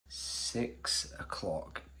6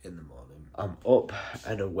 o'clock in the morning. I'm up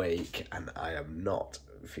and awake and I am not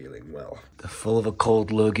feeling well. The full of a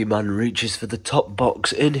cold lurgy man reaches for the top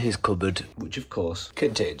box in his cupboard, which of course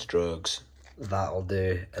contains drugs. That'll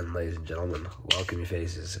do, and ladies and gentlemen, welcome your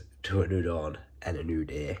faces to a new dawn and a new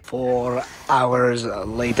day. 4 hours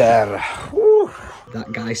later. Whew.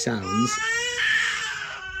 That guy sounds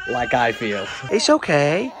like I feel. It's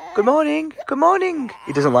okay. Good morning. Good morning.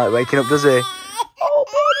 He doesn't like waking up, does he? Oh,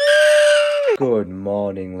 buddy. Good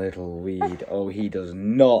morning, little weed. Oh, he does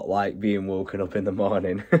not like being woken up in the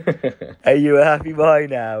morning. Are you a happy boy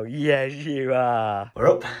now? Yes, you are.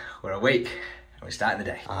 We're up. We're awake. We're starting the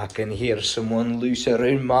day. I can hear someone loose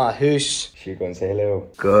around my house. She go and say hello.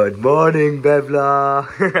 Good morning,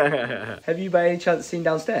 Bevla. Have you by any chance seen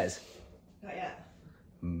downstairs? Not yet.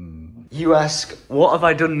 You ask, what have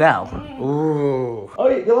I done now? Ooh. Oh,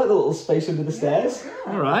 you like the little space under the stairs?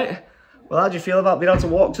 All right. Well, how do you feel about being able to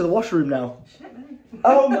walk to the washroom now? Shit, man.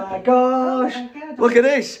 Oh my gosh. Oh my God. Look at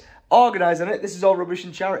this. Organised on it. This is all rubbish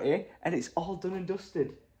and charity. And it's all done and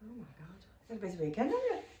dusted. Oh my God. It's a busy weekend,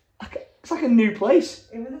 isn't it? It's like a new place.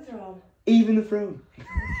 Even the throne. Even the throne.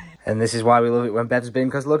 And this is why we love it when Bev's been,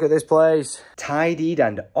 because look at this place. Tidied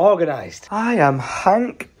and organised. I am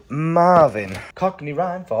Hank Marvin. Cockney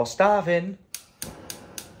rhyme for starving.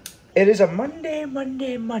 It is a Monday.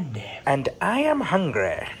 And I am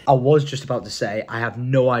hungry. I was just about to say, I have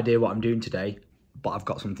no idea what I'm doing today, but I've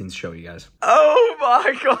got something to show you guys. Oh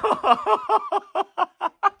my God.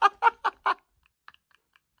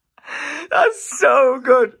 That's so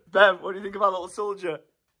good. Bev, what do you think of our little soldier?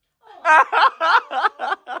 I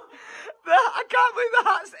can't believe the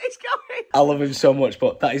hat's going. I love him so much,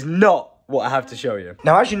 but that is not what I have to show you.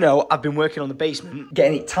 Now, as you know, I've been working on the basement,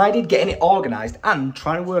 getting it tidied, getting it organised, and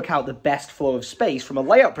trying to work out the best flow of space from a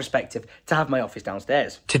layout perspective to have my office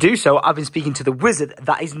downstairs. To do so, I've been speaking to the wizard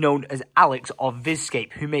that is known as Alex of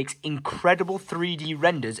Vizscape, who makes incredible 3D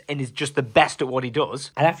renders and is just the best at what he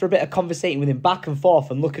does. And after a bit of conversating with him back and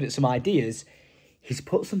forth and looking at some ideas, he's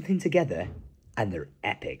put something together and they're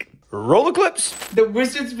epic. Roll the clips! The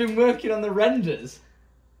wizard's been working on the renders.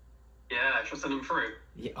 Yeah, should I send them through?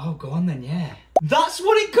 Yeah, oh, go on then, yeah. That's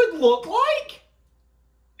what it could look like?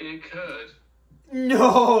 It could.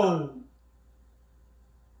 No!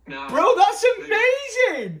 No. Bro, that's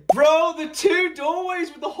amazing! Bro, the 2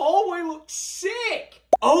 doorways with the hallway look sick!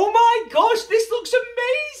 Oh my gosh, this looks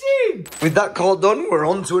amazing! With that call done, we're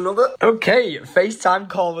on to another. Okay, FaceTime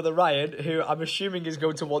call with Orion, who I'm assuming is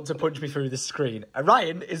going to want to punch me through the screen.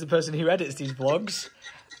 Orion is the person who edits these vlogs.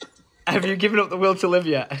 Have you given up the will to live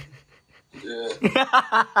yet? Yeah.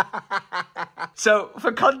 So,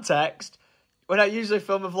 for context, when I usually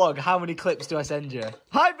film a vlog, how many clips do I send you?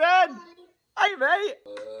 Hi, Ben! Hi, mate!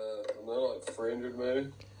 I don't know, like 300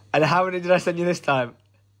 maybe. And how many did I send you this time?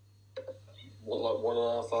 What, like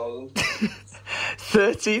 1,500?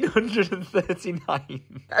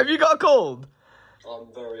 1,339. Have you got a cold? I'm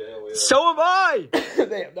very ill, yeah. So am I!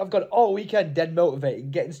 I've got all weekend dead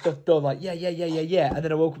motivated, getting stuff done, like, yeah. And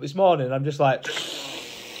then I woke up this morning and I'm just like...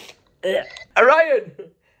 Orion!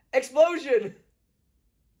 Explosion!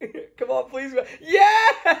 Come on, please.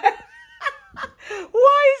 Yeah!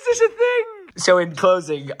 Why is this a thing? So in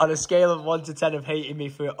closing, on a scale of 1 to 10 of hating me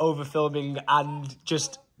for over-filming and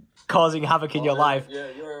just causing havoc in your life... Yeah,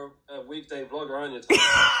 you're a weekday vlogger, aren't you?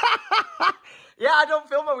 Yeah, I don't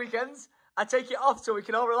film on weekends. I take it off so we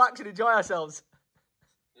can all relax and enjoy ourselves.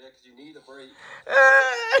 Yeah, because you need a break.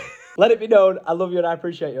 Let it be known, I love you and I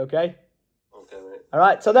appreciate you, okay? Okay, mate. All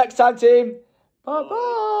right, till next time, team.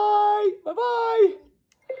 Bye-bye. Bye-bye.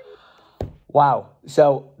 Wow.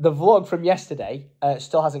 So the vlog from yesterday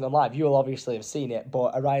still hasn't gone live. You will obviously have seen it,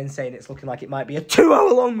 but Orion's saying it's looking like it might be a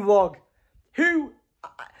 2-hour-long vlog.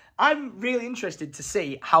 I'm really interested to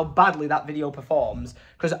see how badly that video performs,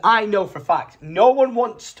 because I know for a fact no one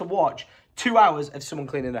wants to watch 2 hours of someone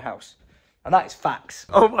cleaning their house. And that is facts.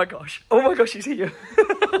 Oh my gosh. Oh my gosh, he's here.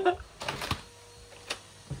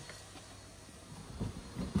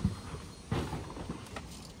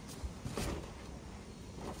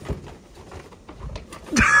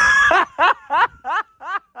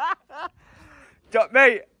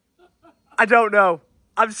 Mate, I don't know.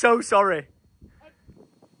 I'm so sorry.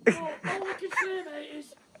 All I can say, mate,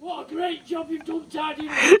 is what a great job you've done tidying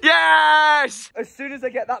up. Yes! As soon as I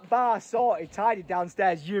get that bar sorted, tidied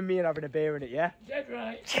downstairs, you and me are having a beer in it, yeah? Dead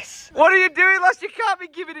right. Yes! What are you doing, lass? You can't be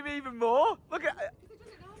giving him even more. Look at...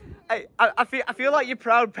 Hey, I feel like you're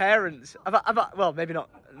proud parents. Well, maybe not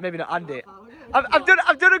Andy. I've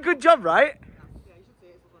done a good job, right?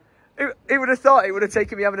 Who would have thought it would have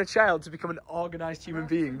taken me having a child to become an organised human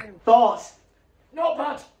being? Thoughts? Not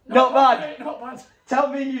bad. Not bad. Mate, not bad. Tell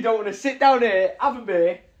me you don't want to sit down here, have a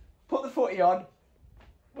beer, put the footy on,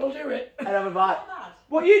 We'll do it. and have a bite. Not bad.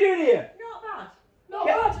 What are you doing here? Not bad. Not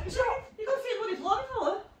Yeah. bad. It's not. You couldn't see the bloody floor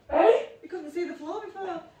before. Hey? You couldn't see the floor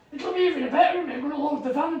before. It's going to be even better, isn't it? I'm going to load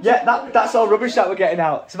the van. and Yeah, take that's all rubbish that we're getting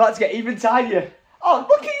out. It's about to get even tidier. Oh,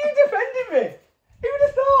 look at you defending me. Who would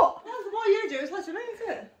have thought? No, the more you do, it's less for me, isn't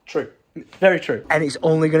it? True. Very true. And it's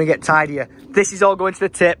only going to get tidier. This is all going to the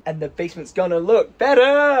tip, and the basement's going to look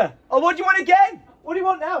better. Oh, what do you want again? What do you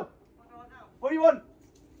want now? What do you want?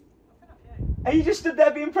 Are you just stood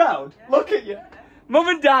there being proud? Yeah. Look at you. Mum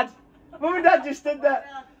and Dad just stood there.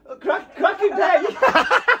 Cracking day.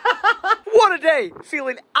 What a day.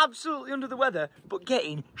 Feeling absolutely under the weather, but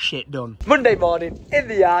getting shit done. Monday morning, in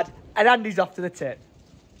the yard, and Andy's off to the tip.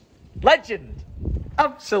 Legend.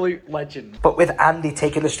 Absolute legend. But with Andy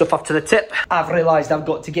taking the stuff off to the tip, I've realised I've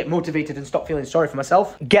got to get motivated and stop feeling sorry for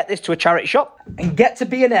myself. Get this to a charity shop and get to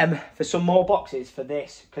B&M for some more boxes for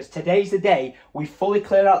this. Because today's the day we fully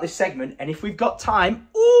clear out this segment. And if we've got time,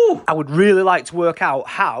 ooh, I would really like to work out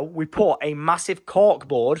how we put a massive cork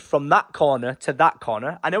board from that corner to that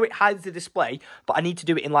corner. I know it hides the display, but I need to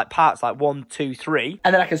do it in like parts like 1, 2, 3.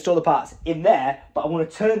 And then I can store the parts in there. But I want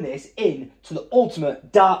to turn this into the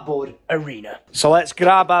ultimate dartboard arena. So let's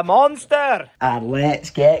grab a monster and let's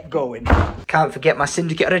get going. Can't forget my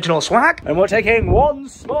Syndicate original swag. And we're taking one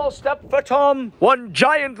small step for Tom, one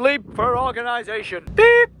giant leap for organisation.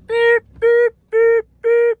 Beep, beep, beep, beep,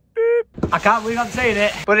 beep, beep. I can't believe I'm saying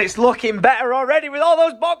it, but it's looking better already with all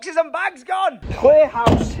those boxes and bags gone. Clear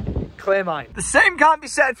house, clear mind. The same can't be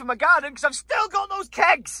said for my garden because I've still got those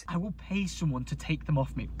kegs. I will pay someone to take them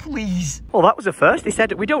off me, please. Well, that was a first. They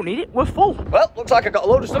said we don't need it, we're full. Well, looks like I got a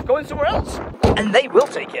load of stuff going somewhere else. And they will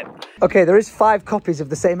take it. Okay, there is 5 copies of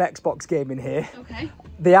the same Xbox game in here. Okay.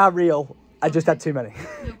 They are real. I just had too many.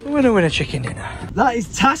 Winner, chicken dinner. That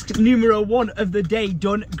is task numero 1 of the day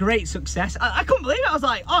done. Great success. I couldn't believe it. I was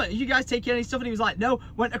like, oh, you guys taking any stuff? And he was like, no.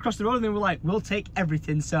 Went across the road and they were like, we'll take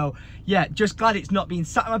everything. So yeah, just glad it's not being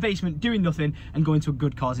sat in my basement doing nothing and going to a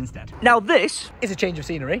good cause instead. Now this is a change of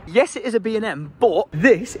scenery. Yes, it is a B&M, but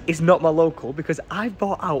this is not my local because I've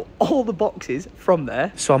bought out all the boxes from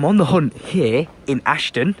there. So I'm on the hunt here in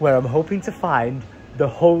Ashton where I'm hoping to find the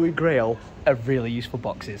holy grail of really useful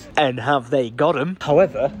boxes. And have they got them?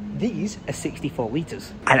 However, these are 64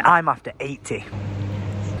 litres and I'm after 80.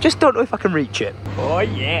 Just don't know if I can reach it. Oh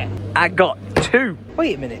yeah, I got 2.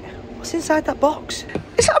 Wait a minute, what's inside that box?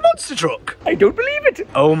 Is that a monster truck? I don't believe it.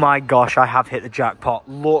 Oh my gosh, I have hit the jackpot.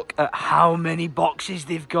 Look at how many boxes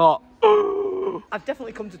they've got. I've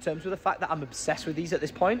definitely come to terms with the fact that I'm obsessed with these at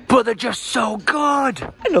this point. But they're just so good.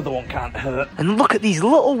 Another one can't hurt. And look at these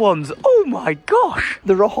little ones. Oh my gosh.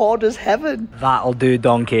 They're a hoarder's heaven. That'll do,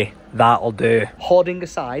 donkey. That'll do. Hoarding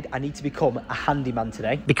aside, I need to become a handyman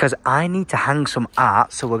today because I need to hang some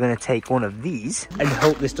art. So we're going to take one of these and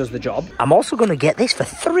hope this does the job. I'm also going to get this for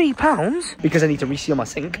 £3 because I need to reseal my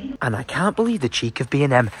sink. And I can't believe the cheek of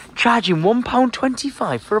B&M charging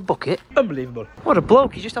 £1.25 for a bucket. Unbelievable. What a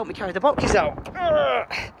bloke. He just helped me carry the boxes out.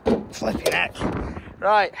 Flipping heck.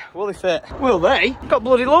 Right, will they fit? Will they? Got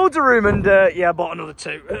bloody loads of room and yeah, I bought another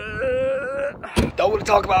 2. Don't want to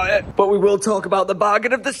talk about it, but we will talk about the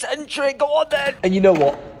bargain of the century. Go on then. And you know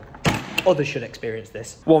what? Others should experience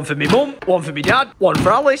this. One for me mum, one for me dad, one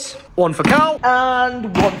for Alice, one for Carl,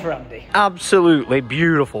 and one for Andy. Absolutely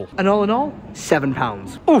beautiful. And all in all,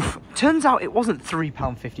 £7. Oof. Turns out it wasn't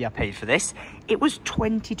 £3.50 I paid for this. It was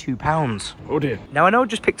 £22. Oh dear. Now I know I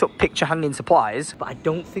just picked up picture hanging supplies, but I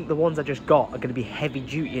don't think the ones I just got are going to be heavy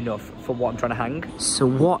duty enough for what I'm trying to hang. So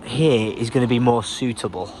what here is going to be more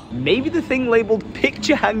suitable? Maybe the thing labelled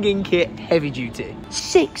picture hanging kit heavy duty.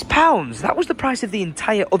 £6. That was the price of the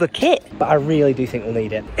entire other kit. But I really do think we'll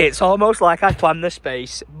need it. It's almost like I planned the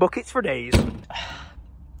space. Buckets for days.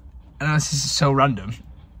 I know this is so random,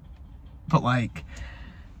 but like,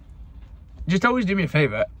 just always do me a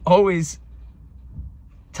favour. Always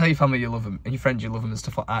tell your family you love them and your friends you love them and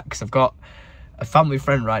stuff like that. Because I've got a family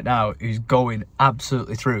friend right now who's going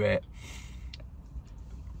absolutely through it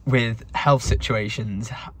with health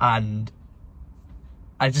situations, and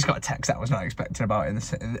I just got a text that I was not expecting about in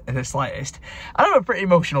the slightest. And I'm a pretty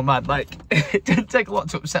emotional man. Like, it didn't take a lot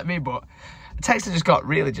to upset me, but the text I just got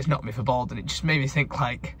really just knocked me for bald, and it just made me think,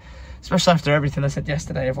 like, especially after everything I said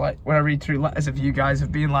yesterday, of like, when I read through letters of you guys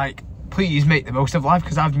of being like, please make the most of life,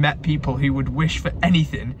 because I've met people who would wish for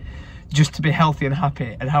anything just to be healthy and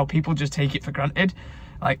happy, and how people just take it for granted.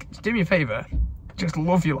 Like, do me a favour, just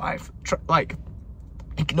love your life. Like,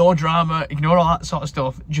 ignore drama, ignore all that sort of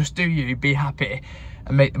stuff. Just do you, be happy,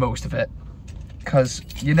 and make the most of it. Because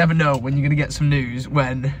you never know when you're going to get some news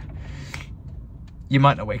when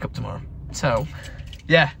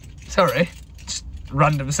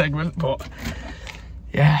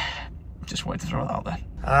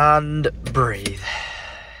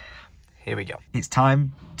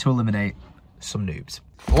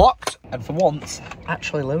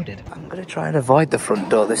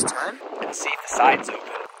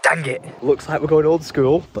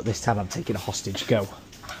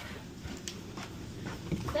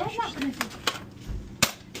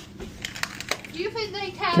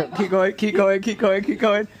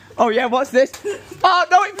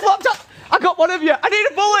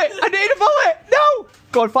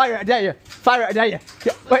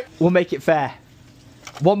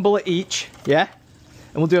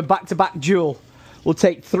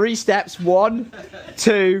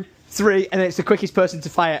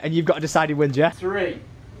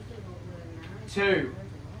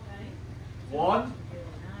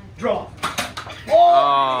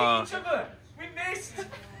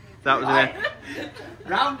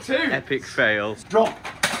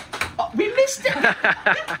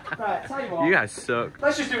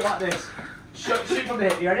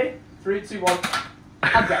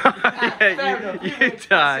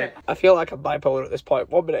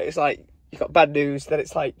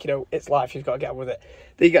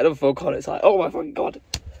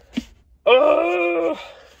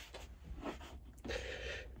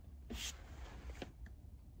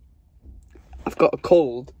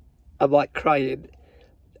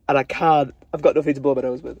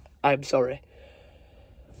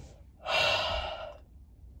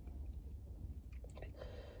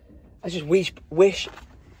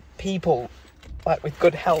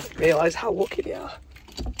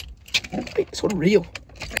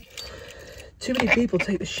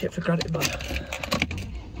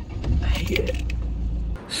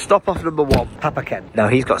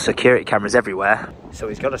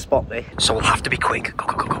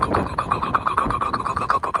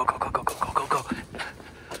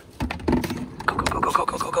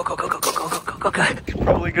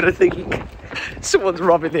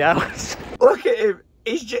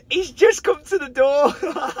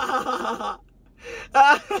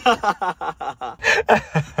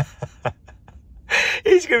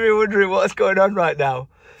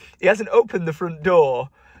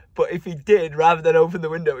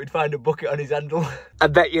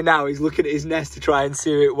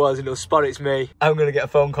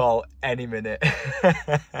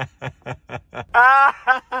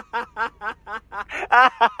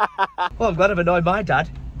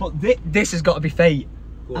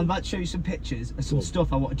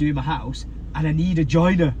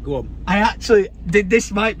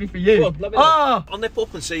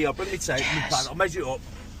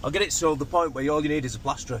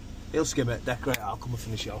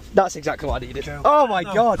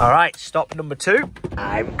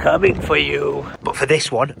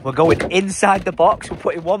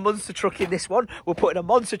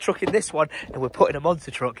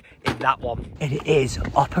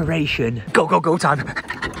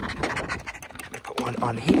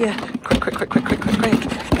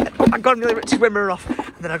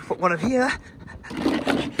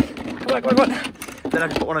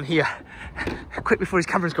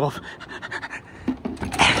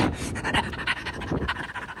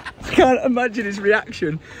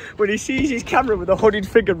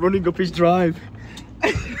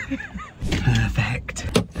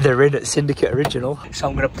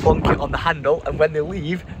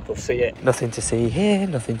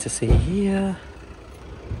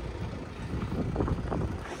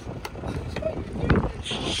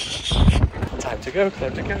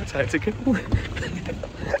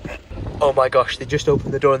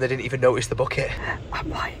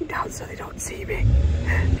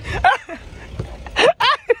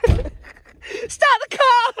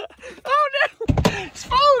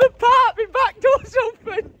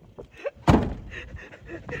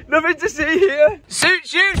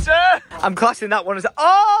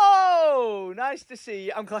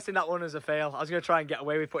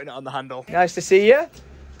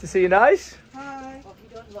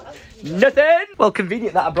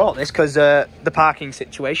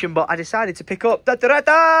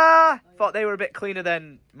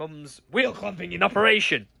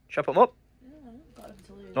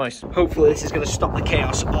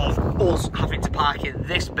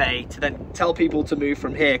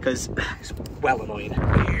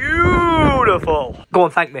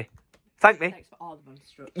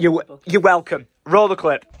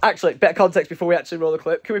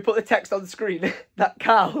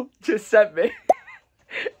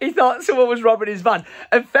He thought someone was robbing his van.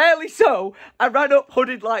 And fairly so, I ran up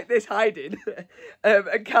hooded like this, hiding.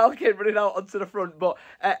 And Carl came running out onto the front. But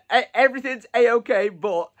everything's A-okay,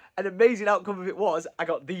 but an amazing outcome of it was, I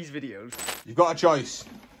got these videos. You've got a choice.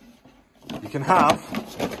 You can have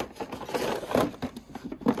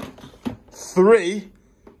 3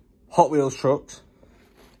 Hot Wheels trucks,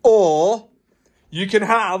 or you can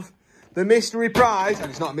have the mystery prize, and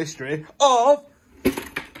it's not a mystery, of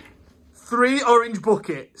 3 orange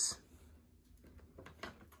buckets.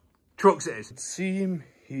 Trucks it is. It seems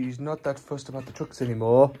he's not that fussed about the trucks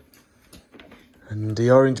anymore. And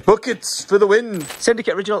the orange buckets for the win.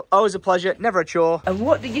 Syndicate Original, always a pleasure, never a chore. And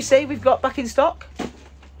what did you say we've got back in stock?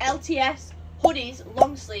 LTS, hoodies,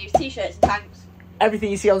 long sleeves, t-shirts and tanks. Everything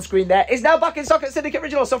you see on screen there is now back in stock at Syndicate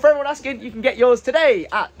Original. So for everyone asking, you can get yours today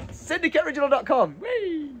at syndicateoriginal.com.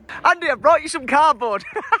 Whee! Andy, I brought you some cardboard.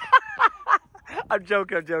 I'm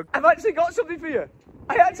joking. I've actually got something for you.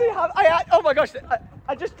 I actually have, oh my gosh,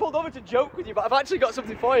 I just pulled over to joke with you, but I've actually got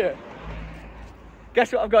something for you.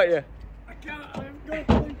 Guess what I've got you? I can't, I haven't got a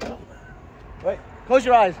clue. Wait, close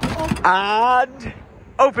your eyes. And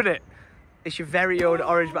open it. It's your very own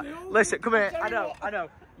orange bag. Listen, come here. I know.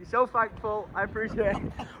 You're so thankful. I appreciate it.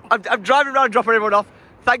 I'm driving around dropping everyone off.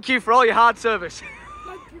 Thank you for all your hard service.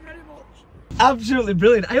 Thank you very much. Absolutely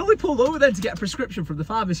brilliant. I only pulled over then to get a prescription from the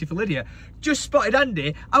pharmacy for Lydia. Just spotted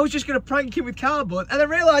Andy. I was just going to prank him with cardboard and I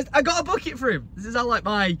realised I got a bucket for him. This is how like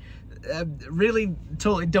my really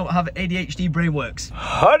totally don't have ADHD brain works.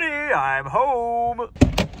 Honey, I'm home.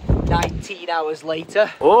 19 hours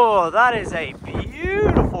later. Oh, that is a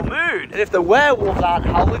beautiful moon. And if the werewolves aren't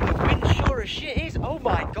howling, the wind sure as shit is. Oh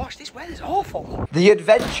my gosh, this weather's awful. The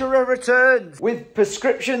adventurer returns with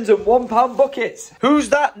prescriptions and £1 buckets. Who's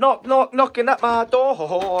that knocking at my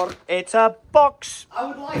door? It's a box. I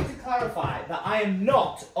would like to clarify that I am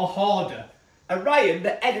not a hoarder. And Ryan,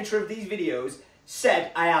 the editor of these videos,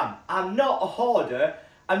 said I am. I'm not a hoarder.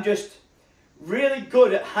 I'm just really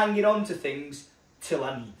good at hanging on to things till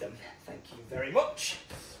I need them. Thank you very much.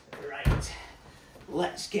 Right,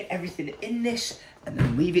 let's get everything in this and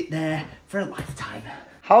then leave it there for a lifetime.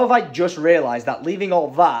 How have I just realised that leaving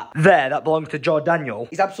all that there that belongs to Joe Daniel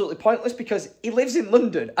is absolutely pointless because he lives in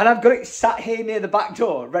London and I've got it sat here near the back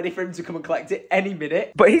door ready for him to come and collect it any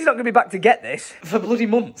minute. But he's not going to be back to get this for bloody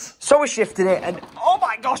months. So we're shifting it and oh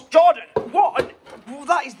my gosh, Jordan, what? Well,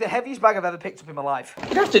 that is the heaviest bag I've ever picked up in my life. I'm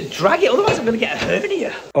going to have to drag it, otherwise I'm going to get a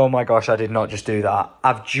hernia. Oh my gosh, I did not just do that.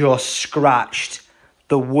 I've just scratched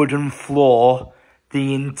the wooden floor,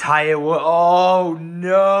 the entire oh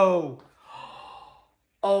no.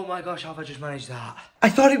 Oh my gosh, how have I just managed that? I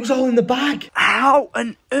thought it was all in the bag. How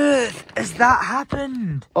on earth has that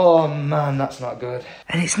happened? Oh man, that's not good.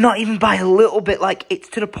 And it's not even by a little bit, like it's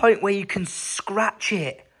to the point where you can scratch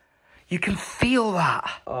it. You can feel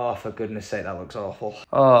that. Oh, for goodness sake, that looks awful.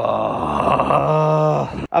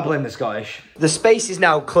 Oh, I blame the Scottish. The space is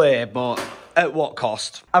now clear, but at what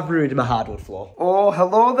cost? I've ruined my hardwood floor. Oh,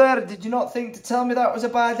 hello there. Did you not think to tell me that was a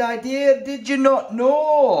bad idea? Did you not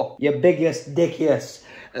know? Your biggest dickiest.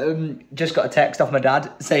 Just got a text off my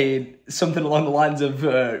dad saying something along the lines of,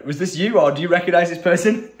 was this you or do you recognise this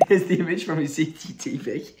person? Here's the image from his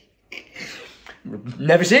CCTV.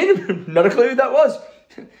 Never seen him. Not a clue who that was.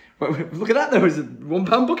 Look at that, there was a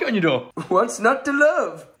 £1 bucket on your door. What's not to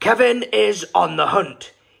love? Kevin is on the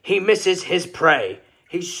hunt. He misses his prey.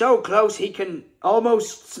 He's so close he can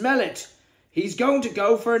almost smell it. He's going to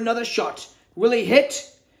go for another shot. Will he hit?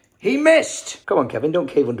 He missed. Come on, Kevin, don't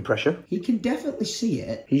cave under pressure. He can definitely see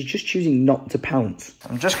it. He's just choosing not to pounce.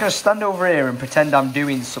 I'm just going to stand over here and pretend I'm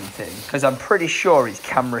doing something because I'm pretty sure he's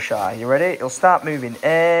camera shy. You ready? He'll start moving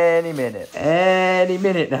any minute. Any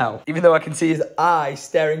minute now. Even though I can see his eye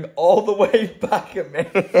staring all the way back at me.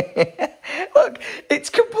 Look,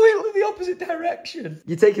 it's completely the opposite direction.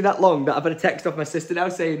 You're taking that long that I've had a text off my sister now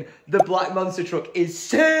saying the black monster truck is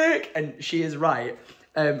sick. And she is right.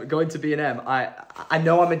 Going to B&M, I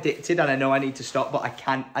know I'm addicted and I know I need to stop, but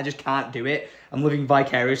I just can't do it. I'm living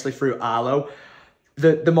vicariously through Arlo.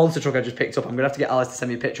 The monster truck I just picked up, I'm gonna have to get Alice to send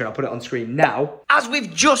me a picture and I'll put it on screen now. As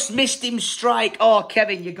we've just missed him strike. Oh,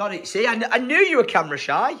 Kevin, you got it. See, I knew you were camera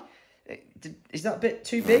shy. Is that a bit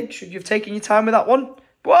too big? Should you have taken your time with that one?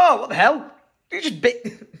 Whoa, what the hell? You just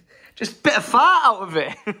bit a fart out of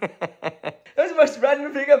it. That was the most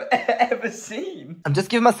random thing I've ever seen. I'm just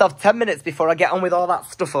giving myself 10 minutes before I get on with all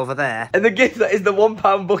that stuff over there. And the gift that is the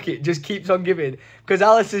 £1 bucket just keeps on giving because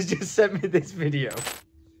Alice has just sent me this video.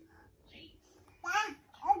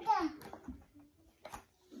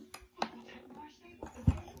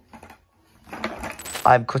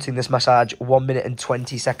 I'm cutting this massage 1 minute and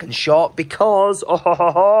 20 seconds short because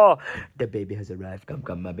the baby has arrived.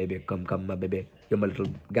 Come, my baby. Come, my baby. You're my little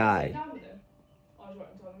guy.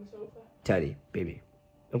 Teddy, baby.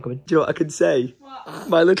 I'm coming. Do you know what I can say? What?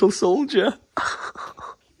 My little soldier.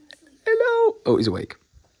 Hello. Oh, he's awake.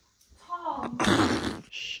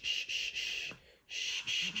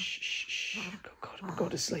 Go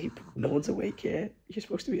to sleep. No one's awake yet. You're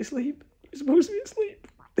supposed to be asleep.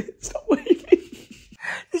 Stop waiting.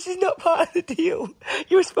 This is not part of the deal.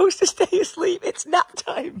 You were supposed to stay asleep. It's nap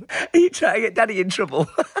time. Are you trying to get Daddy in trouble?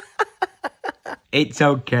 It's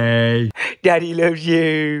okay. Daddy loves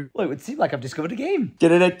you. Well, it would seem like I've discovered a game. What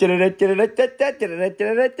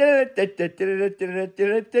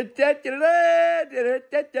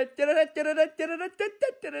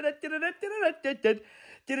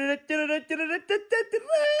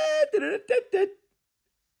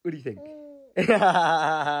do you think?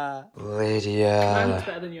 Lydia. Mine's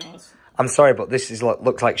better than yours. I'm sorry, but this is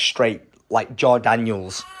looks like straight, like Jar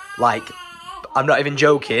Daniels. Like, I'm not even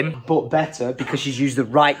joking. But better because she's used the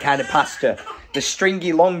right kind of pasta. The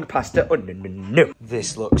stringy long pasta. Oh, no.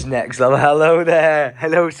 This looks next level. Hello there.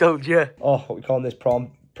 Hello, soldier. Oh, what we calling this?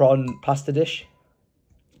 Prawn pasta dish?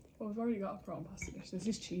 Well, we've already got a prawn pasta dish. This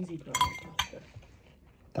is cheesy prawn pasta.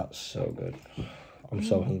 That's so good. I'm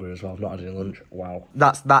so hungry as well. I've not had any lunch. Wow.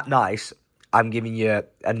 That's that nice. I'm giving you,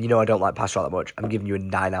 and you know I don't like pasta that much, I'm giving you a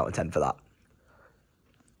 9 out of 10 for that.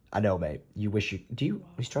 I know, mate. You wish you...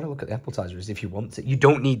 He's trying to look at the appetizer as if you want it. You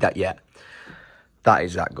don't need that yet. That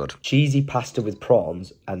is that good. Cheesy pasta with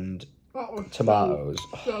prawns and tomatoes.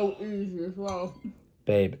 So easy as well.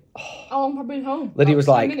 Babe. How long have I been home? Lydia was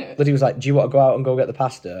like, do you want to go out and go get the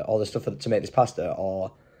pasta, or the stuff to make this pasta,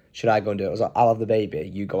 or should I go and do it? I was like, I'll have the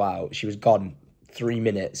baby, you go out. She was gone 3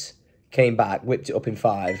 minutes, came back, whipped it up in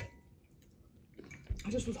 5. I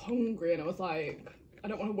just was hungry and I was like, I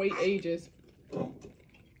don't want to wait ages.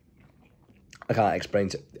 I can't explain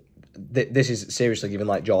to... This is seriously giving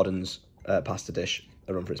like Jordan's pasta dish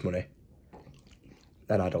a run for its money.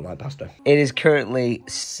 And I don't like pasta. It is currently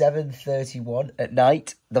 7:31 at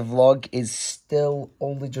night. The vlog is still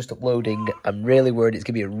only just uploading. I'm really worried it's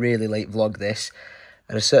going to be a really late vlog, this.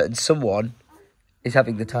 And a certain someone is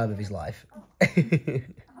having the time of his life.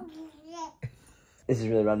 This is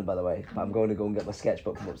really random, by the way, but I'm going to go and get my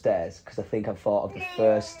sketchbook from upstairs because I think I've thought of the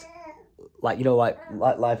first, like, you know, like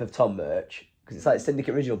Life of Tom merch, because it's like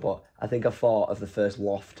Syndicate original, but I think I've thought of the first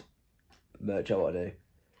Loft merch I want to do.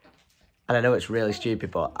 And I know it's really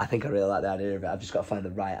stupid, but I think I really like the idea of it. I've just got to find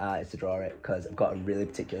the right artist to draw it because I've got a really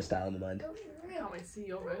particular style in my mind. I can't wait to see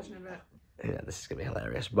your version of it. Yeah, this is going to be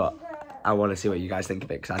hilarious, but I want to see what you guys think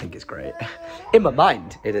of it because I think it's great. In my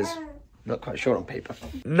mind, it is. Not quite sure on paper.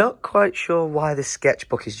 Not quite sure why the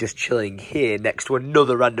sketchbook is just chilling here next to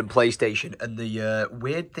another random PlayStation and the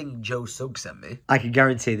weird thing Joe Sugg sent me. I can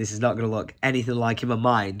guarantee this is not going to look anything like in my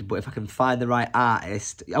mind, but if I can find the right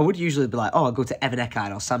artist, I would usually be like, oh, I'll go to Evan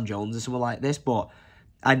Eckheim or Sam Jones or someone like this, but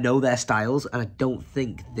I know their styles and I don't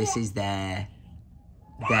think this is their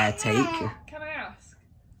take. Can I ask,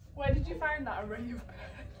 where did you find that array of...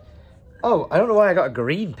 Oh, I don't know why I got a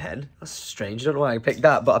green pen. That's strange. I don't know why I picked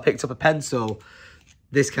that, but I picked up a pencil,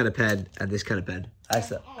 this kind of pen, and this kind of pen. I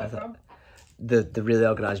thought the really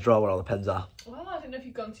organised drawer where all the pens are. Well, I didn't know if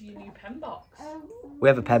you'd gone to your new pen box. We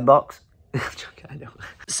have a pen box. I know.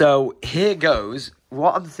 So here goes.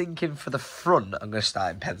 What I'm thinking for the front, I'm going to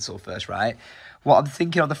start in pencil first, right? What I'm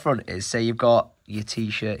thinking on the front is, say you've got your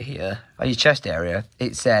t-shirt here, or your chest area.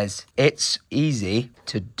 It says, it's easy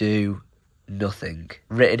to do nothing.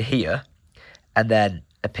 Written here. And then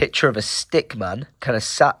a picture of a stick man kind of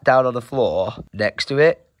sat down on the floor next to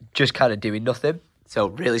it, just kind of doing nothing. So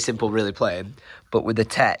really simple, really plain, but with the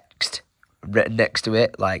text written next to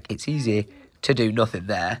it, like it's easy to do nothing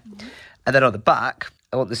there. And then on the back,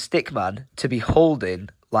 I want the stick man to be holding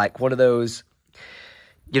like one of those,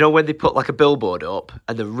 you know, when they put like a billboard up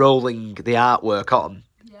and they're rolling the artwork on.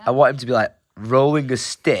 Yeah. I want him to be like rolling a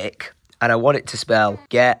stick, and I want it to spell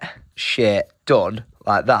get shit done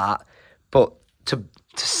like that, but to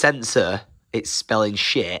censor it's spelling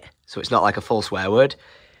shit, so it's not like a full swear word.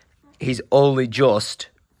 He's only just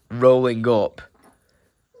rolling up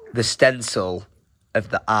the stencil of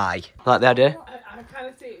the eye. Like the idea? I kind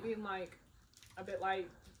of see it being like a bit like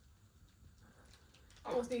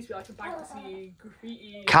almost needs to be like a Banksy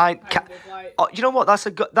graffiti kind of like. Oh, you know what? That's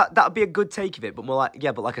a good. That'd be a good take of it, but more like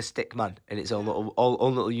but like a stick man in its own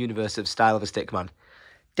little universe of style of a stick man.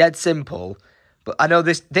 Dead simple. But I know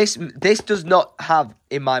this does not have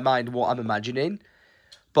in my mind what I'm imagining.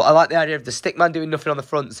 But I like the idea of the stick man doing nothing on the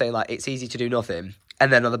front, saying like it's easy to do nothing,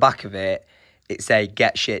 and then on the back of it, it say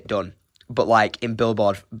get shit done. but like in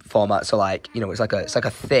billboard format. So like, you know, it's like a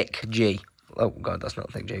thick G. Oh God, that's not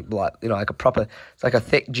a thick G. But like, you know, like a proper, it's like a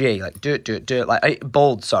thick G. Like do it, like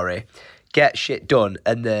bold. Sorry, get shit done.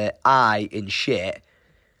 And the I in shit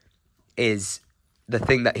is the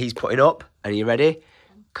thing that he's putting up. Are you ready?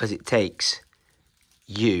 Because it takes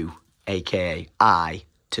you, aka I,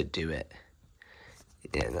 to do it.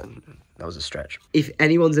 Yeah, that was a stretch. If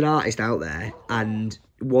anyone's an artist out there and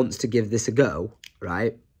wants to give this a go,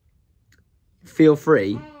 right, feel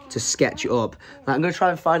free to sketch it up. Like, I'm going to try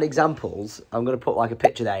and find examples. I'm going to put like a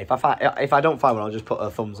picture there. If I don't find one, I'll just put a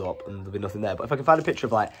thumbs up and there'll be nothing there. But if I can find a picture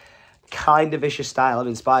of like kind of vicious style I'm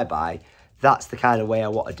inspired by, that's the kind of way I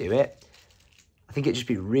want to do it. I think it'd just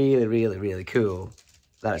be really, really, really cool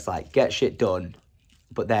that it's like, get shit done,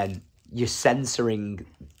 but then you're censoring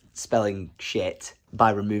spelling shit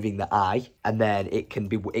by removing the I, and then it can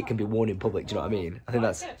be worn in public. Do you know what I mean? I think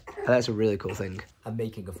that's a really cool thing. I'm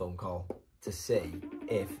making a phone call to see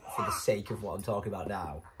if, for the sake of what I'm talking about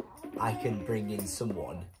now, I can bring in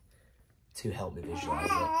someone to help me visualise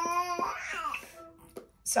it.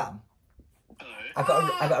 Sam, I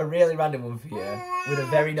got a really random one for you with a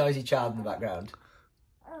very noisy child in the background.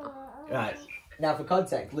 Right, now for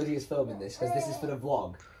context, Lydia's filming this because this is for the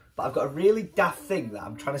vlog. But I've got a really daft thing that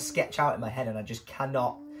I'm trying to sketch out in my head and I just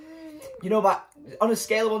cannot. You know, but on a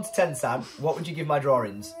scale of 1 to 10, Sam, what would you give my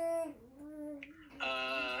drawings?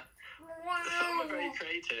 Some are very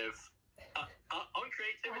creative. On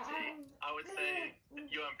creativity, I would say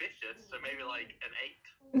you're ambitious, so maybe like an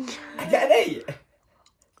 8. I get an 8?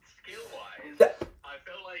 Skill-wise, I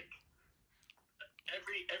feel like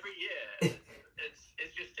every year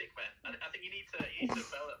it's just stickmen. And I think you need to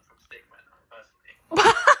develop from stickmen, personally.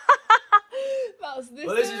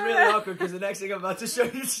 Well, this is really awkward because the next thing I'm about to show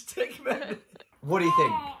you is stickmen. What do you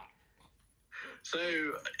think?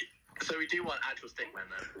 So we do want actual stickmen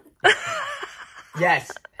then?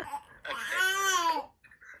 Yes. Okay.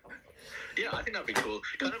 Yeah, I think that'd be cool.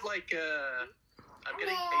 Kind of like, I'm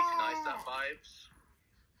getting Casey Neistat vibes.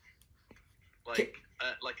 Like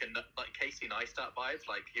Casey Neistat vibes.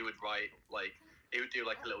 Like he would write, like, he would do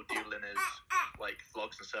like a little doodle in his like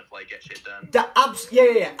vlogs and stuff, like get shit done.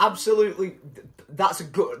 Yeah, absolutely. That's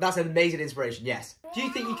an amazing inspiration. Yes. Do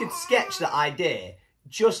you think you could sketch that idea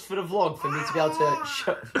just for the vlog for me to be able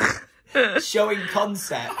to showing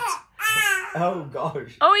concept? Oh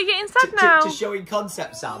gosh. Oh, you're getting sad now. To showing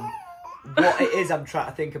concept, Sam, what it is I'm trying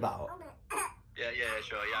to think about. Yeah,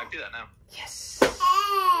 sure. Yeah, I can do that now. Yes.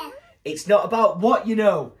 It's not about what you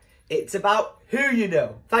know. It's about who you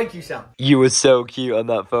know. Thank you, Sam. You were so cute on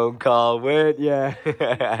that phone call, weren't you?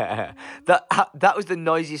 That was the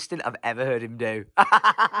noisiest stint I've ever heard him do.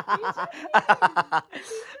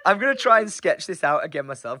 I'm going to try and sketch this out again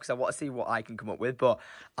myself because I want to see what I can come up with. But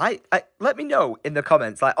I let me know in the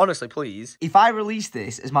comments, like, honestly, please. If I release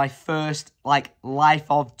this as my first, like, Life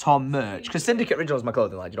of Tom merch, because Syndicate Original is my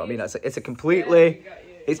clothing line, do you know what I mean? It's a completely...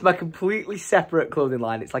 It's my completely separate clothing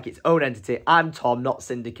line. It's like its own entity. I'm Tom, not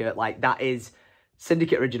Syndicate. Like, that is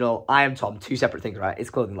Syndicate Original. I am Tom. 2 separate things, right?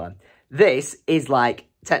 It's clothing line. This is, like,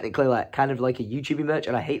 technically, like, kind of like a YouTubey merch,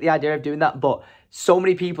 and I hate the idea of doing that, but so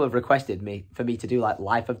many people have requested for me to do, like,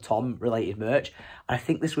 Life of Tom related merch, and I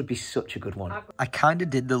think this would be such a good one. I kind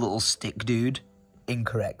of did the little stick dude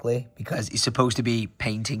incorrectly because it's supposed to be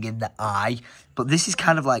painting in the eye, but this is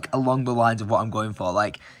kind of like along the lines of what I'm going for.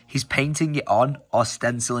 Like, he's painting it on or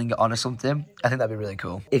stenciling it on or something. I think that'd be really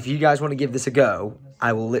cool. If you guys want to give this a go,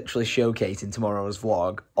 I will literally showcase in tomorrow's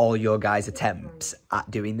vlog all your guys' attempts at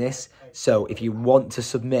doing this. So if you want to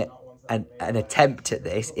submit an attempt at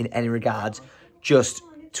this in any regards, just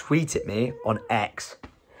tweet at me on X.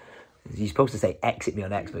 You're supposed to say X at me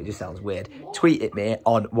on X, but it just sounds weird. Tweet at me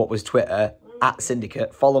on what was Twitter,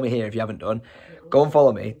 @Syndicate. Follow me here if you haven't done. Go and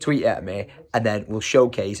follow me, tweet at me, and then we'll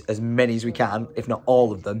showcase as many as we can, if not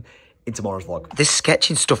all of them, in tomorrow's vlog. This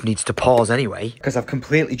sketching stuff needs to pause anyway, because I've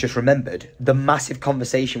completely just remembered the massive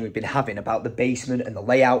conversation we've been having about the basement and the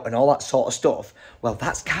layout and all that sort of stuff. Well,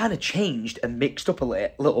 that's kind of changed and mixed up a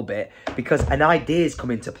little bit because an idea's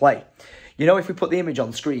come into play. You know, if we put the image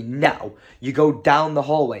on screen now, you go down the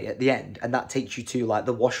hallway at the end, and that takes you to, like,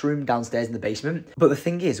 the washroom downstairs in the basement. But the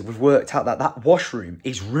thing is, we've worked out that that washroom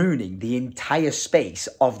is ruining the entire space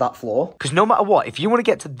of that floor. Because no matter what, if you want to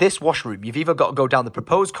get to this washroom, you've either got to go down the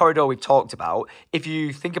proposed corridor we've talked about. If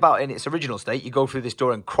you think about it in its original state, you go through this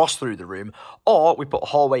door and cross through the room. Or we put a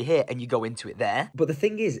hallway here and you go into it there. But the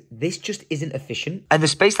thing is, this just isn't efficient. And the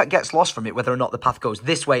space that gets lost from it, whether or not the path goes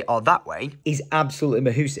this way or that way, is absolutely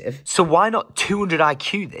mahoosive. So why not 200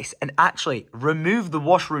 IQ this and actually remove the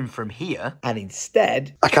washroom from here, and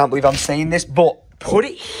instead, I can't believe I'm saying this, but put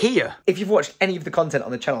it here. If you've watched any of the content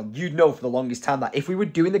on the channel, you'd know for the longest time that if we were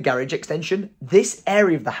doing the garage extension, this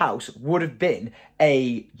area of the house would have been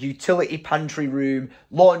a utility pantry room,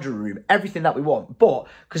 laundry room, everything that we want. But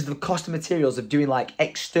because the cost of materials of doing like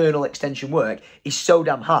external extension work is so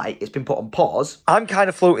damn high, it's been put on pause. I'm kind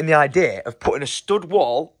of floating the idea of putting a stud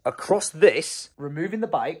wall across this, removing the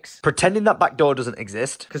bikes, pretending that back door doesn't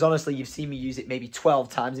exist. Because honestly, you've seen me use it maybe 12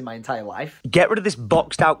 times in my entire life. Get rid of this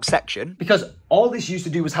boxed out section because all this used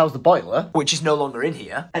to do was house the boiler, which is no longer in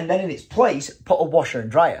here. And then in its place, put a washer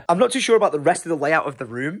and dryer. I'm not too sure about the rest of the layout of the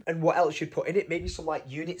room and what else you'd put in it. Maybe some like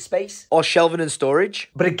unit space or shelving and storage.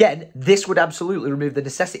 But again, this would absolutely remove the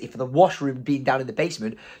necessity for the washroom being down in the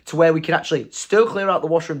basement to where we can actually still clear out the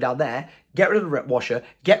washroom down there, get rid of the washer,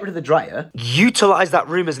 get rid of the dryer, utilize that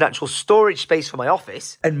room as an actual storage space for my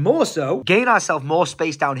office, and more so, gain ourselves more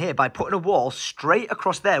space down here by putting a wall straight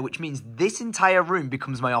across there, which means this entire room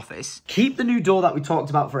becomes my office. Keep the new door that we talked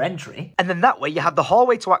about for entry, and then that way you have the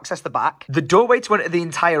hallway to access the back, the doorway to enter the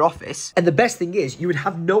entire office, and the best thing is you would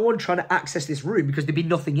have no one trying to access this room because there'd be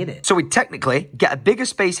nothing in it. So we'd technically get a bigger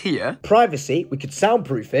space here, privacy, we could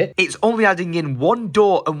soundproof it, it's only adding in one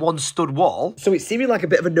door and one stud wall, so it's seeming like a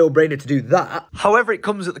bit of a no-brainer to do that. However, it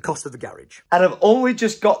comes at the cost of the garage. And I've only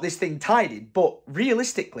just got this thing tidied, but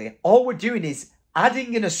realistically, all we're doing is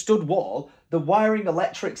adding in a stud wall, the wiring,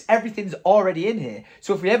 electrics, everything's already in here.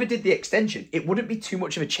 So if we ever did the extension, it wouldn't be too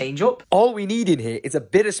much of a change up. All we need in here is a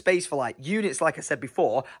bit of space for like units, like I said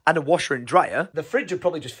before, and a washer and dryer. The fridge would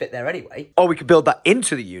probably just fit there anyway. Or we could build that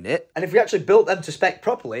into the unit. And if we actually built them to spec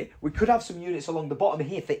properly, we could have some units along the bottom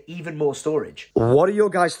here for even more storage. What are your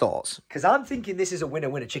guys' thoughts? Because I'm thinking this is a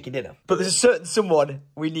winner-winner chicken dinner. But there's a certain someone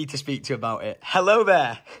we need to speak to about it. Hello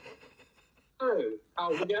there. Oh,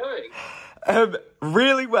 how's it going?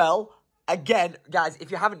 Really well. Again, guys, if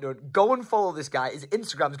you haven't done, go and follow this guy. His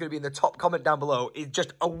Instagram is going to be in the top comment down below. He's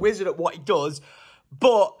just a wizard at what he does.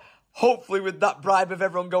 But hopefully with that bribe of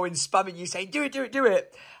everyone going spamming you saying, do it, do it, do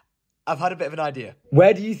it, I've had a bit of an idea.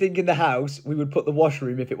 Where do you think in the house we would put the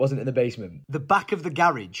washroom if it wasn't in the basement? The back of the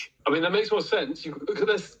garage. I mean, that makes more sense.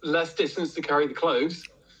 There's less distance to carry the clothes.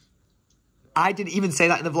 I didn't even say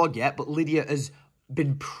that in the vlog yet, but Lydia has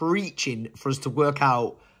been preaching for us to work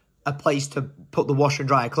out a place to put the washer and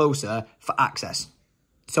dryer closer for access.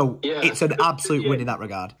 So it's an absolute win in that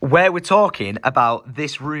regard. Where we're talking about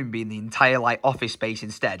this room being the entire like office space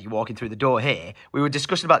instead, you're walking through the door here, we were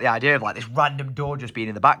discussing about the idea of like this random door just being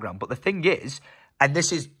in the background. But the thing is, and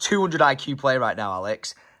this is 200 IQ play right now,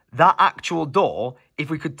 Alex, that actual door,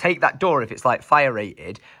 if we could take that door, if it's like fire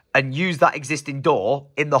rated, and use that existing door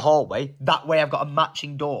in the hallway, that way I've got a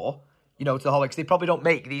matching door, you know, to the hallway, because they probably don't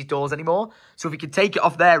make these doors anymore. So if we could take it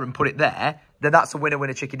off there and put it there, then that's a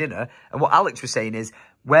winner-winner chicken dinner. And what Alex was saying is,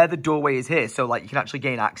 where the doorway is here, so like you can actually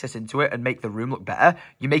gain access into it and make the room look better,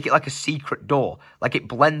 you make it like a secret door. Like it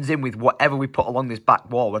blends in with whatever we put along this back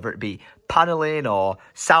wall, whether it be paneling or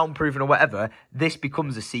soundproofing or whatever, this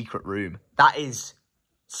becomes a secret room. That is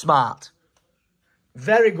smart.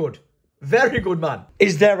 Very good. Very good, man.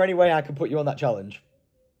 Is there any way I can put you on that challenge?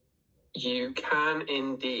 You can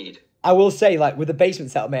indeed. I will say, like, with the basement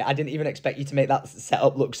setup, mate, I didn't even expect you to make that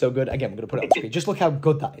setup look so good. Again, I'm going to put it on screen. Just look how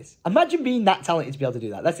good that is. Imagine being that talented to be able to do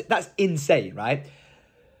that. That's insane, right?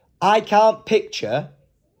 I can't picture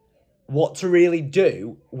what to really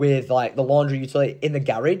do with, like, the laundry utility in the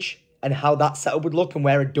garage and how that setup would look and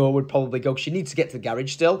where a door would probably go. She needs to get to the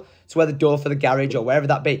garage still. So where the door for the garage or wherever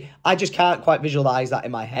that be. I just can't quite visualise that in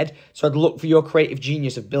my head. So I'd look for your creative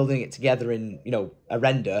genius of building it together in, you know, a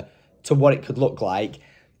render to what it could look like.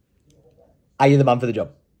 Are you the man for the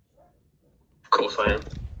job? Of course I am.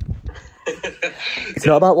 It's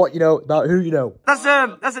not about what you know, about who you know. That's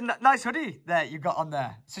a nice hoodie there you got on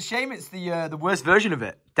there. It's a shame it's the worst version of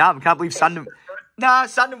it. Damn, can't believe Sand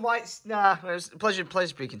and White's, nah. It's a pleasure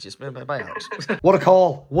speaking to you. Bye, Alex. What a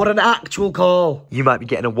call. What an actual call. You might be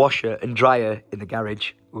getting a washer and dryer in the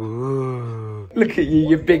garage. Ooh. Look at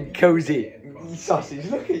you big cozy sausage.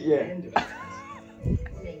 Look at you.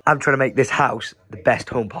 I'm trying to make this house the best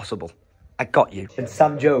home possible. I got you. And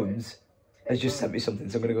Sam Jones has just sent me something,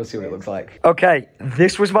 so I'm going to go see what it looks like. Okay,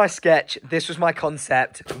 this was my sketch. This was my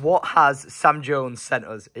concept. What has Sam Jones sent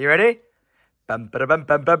us? Are you ready? Bum, ba, bum,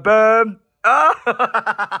 bum, bum, bum. Oh!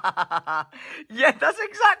 Yeah, that's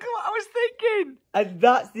exactly what I was thinking. And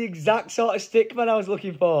that's the exact sort of stickman I was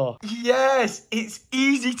looking for. Yes, it's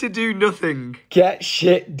easy to do nothing. Get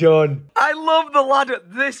shit done. I love the ladder.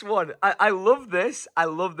 This one. I love this. I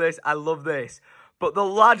love this. I love this. But the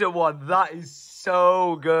ladder one, that is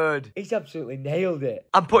so good. He's absolutely nailed it.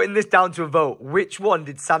 I'm putting this down to a vote. Which one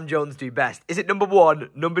did Sam Jones do best? Is it number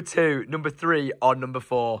 1, number 2, number 3, or number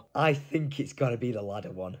 4? I think it's got to be the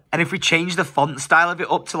ladder one. And if we change the font style of it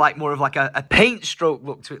up to like more of like a paint stroke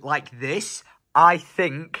look to it like this, I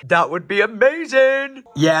think that would be amazing.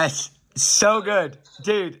 Yes, so good.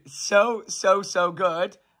 Dude, so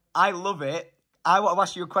good. I love it. I want to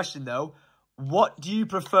ask you a question though. What do you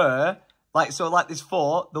prefer? Like, so like there's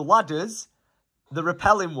 4, the ladders, the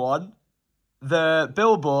rappelling one, the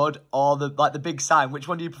billboard, or the like the big sign. Which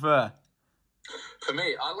one do you prefer? For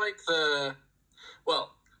me, I like the,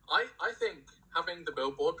 well, I think having the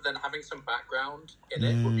billboard, but then having some background in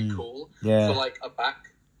it would be cool. Yeah. So like a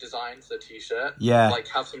back design to the t-shirt. Yeah. Like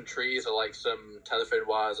have some trees or like some telephone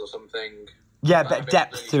wires or something. Yeah, but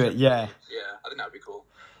depth to it, yeah. Yeah, I think that would be cool.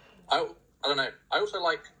 I don't know. I also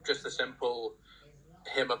like just the simple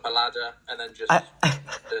him up a ladder and then just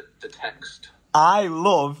the text. I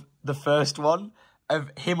love the first one of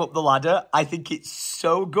him up the ladder. I think it's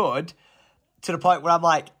so good to the point where I'm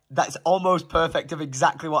like, that's almost perfect of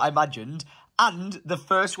exactly what I imagined. And the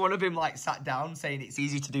first one of him like sat down saying it's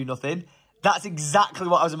easy to do nothing. That's exactly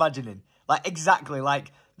what I was imagining. Like exactly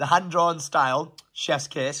like the hand-drawn style, chef's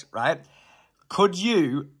kiss, right? Could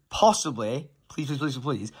you possibly,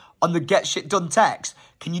 please, on the get shit done text,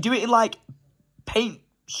 can you do it in like paint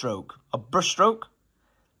stroke, a brush stroke?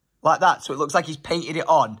 Like that, so it looks like he's painted it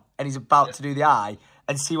on and he's about to do the eye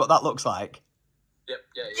and see what that looks like. Yep,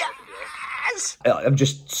 yeah. Yes! I'm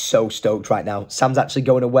just so stoked right now. Sam's actually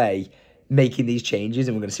going away, making these changes,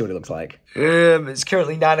 and we're going to see what it looks like. It's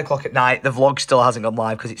currently 9 o'clock at night. The vlog still hasn't gone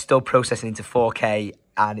live because it's still processing into 4K,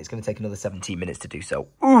 and it's going to take another 17 minutes to do so.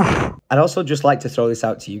 Oof. I'd also just like to throw this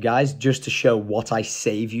out to you guys, just to show what I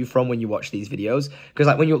save you from when you watch these videos. Because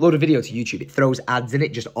like when you upload a video to YouTube, it throws ads in it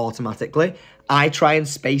just automatically. I try and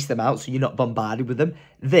space them out so you're not bombarded with them.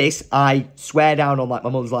 This, I swear down on like my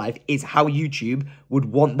mother's life, is how YouTube would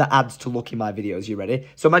want the ads to look in my videos. You ready?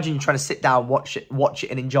 So imagine you're trying to sit down, watch it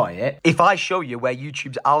and enjoy it. If I show you where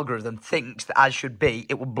YouTube's algorithm thinks the ads should be,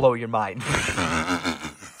 it will blow your mind.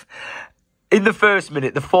 In the first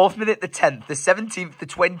minute, the 4th minute, the 10th, the 17th, the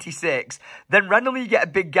 26th, then randomly you get a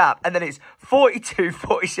big gap, and then it's 42,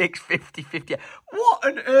 46, 50, 50. What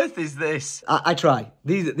on earth is this? I try.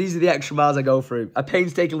 These are the extra miles I go through. I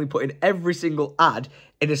painstakingly put in every single ad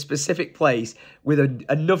in a specific place with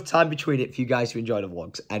enough time between it for you guys to enjoy the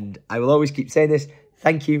vlogs. And I will always keep saying this.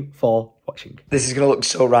 Thank you for watching. This is going to look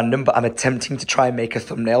so random, but I'm attempting to try and make a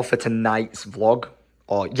thumbnail for tonight's vlog.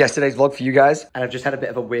 Or yesterday's vlog for you guys. And I've just had a bit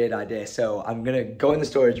of a weird idea. So I'm going to go in the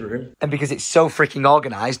storage room. And because it's so freaking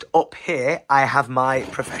organised, up here, I have my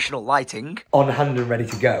professional lighting on hand and ready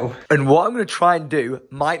to go. And what I'm going to try and do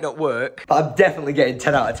might not work, but I'm definitely getting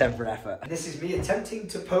 10 out of 10 for effort. And this is me attempting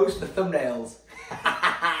to post the thumbnails.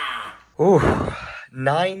 Ooh.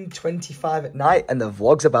 9:25 at night and the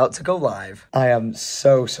vlog's about to go live. I am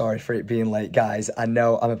so sorry for it being late, guys. I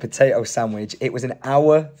know I'm a potato sandwich. It was 1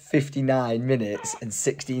 hour, 59 minutes and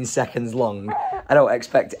 16 seconds long. I don't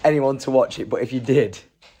expect anyone to watch it, but if you did,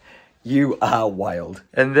 you are wild.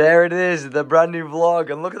 And there it is, the brand new vlog.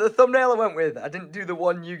 And look at the thumbnail I went with. I didn't do the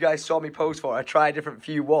one you guys saw me post for. I tried different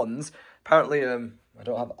few ones. Apparently, I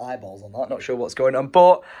don't have eyeballs on that, not sure what's going on,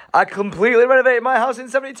 but I completely renovated my house in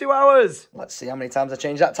 72 hours. Let's see how many times I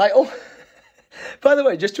changed that title. By the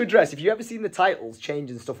way, just to address, if you've ever seen the titles change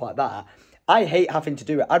and stuff like that, I hate having to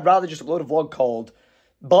do it. I'd rather just upload a vlog called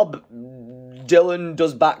Bob Dylan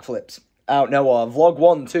Does Backflips. I don't know, or vlog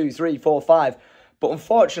 1, 2, 3, 4, 5. But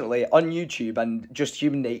unfortunately, on YouTube and just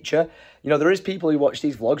human nature, you know, there is people who watch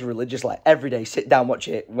these vlogs religiously, like every day, sit down, watch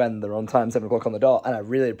it when they're on time, 7 o'clock on the dot, and I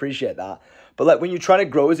really appreciate that. But like when you're trying to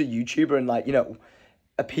grow as a YouTuber and like, you know,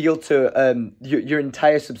 appeal to your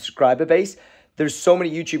entire subscriber base, there's so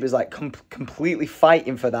many YouTubers like completely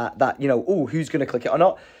fighting for that, you know, oh, who's going to click it or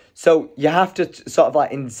not. So you have to sort of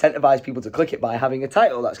like incentivize people to click it by having a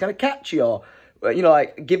title that's kind of catchy or, you know,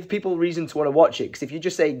 like give people reason to want to watch it. Because if you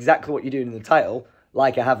just say exactly what you're doing in the title,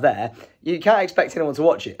 like I have there, you can't expect anyone to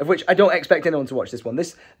watch it, of which I don't expect anyone to watch this one.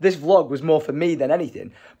 This vlog was more for me than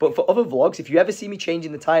anything. But for other vlogs, if you ever see me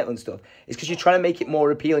changing the title and stuff, it's because you're trying to make it more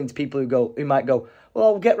appealing to people who might go, well,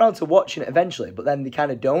 I'll get around to watching it eventually, but then they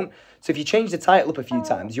kind of don't. So if you change the title up a few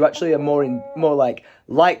times, you actually are more like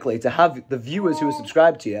likely to have the viewers who are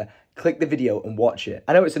subscribed to you click the video and watch it.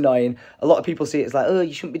 I know it's annoying. A lot of people see it as like, oh,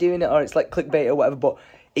 you shouldn't be doing it, or it's like clickbait or whatever, but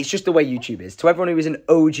it's just the way YouTube is. To everyone who is an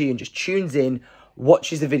OG and just tunes in,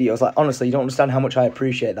 watches the videos, like honestly, you don't understand how much I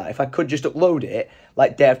appreciate that. If I could just upload it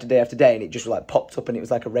like day after day after day and it just like popped up and it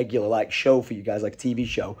was like a regular like show for you guys, like a TV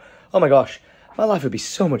show, oh my gosh, My life would be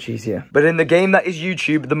so much easier. But in the game that is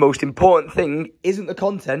YouTube, the most important thing isn't the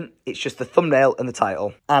content, it's just the thumbnail and the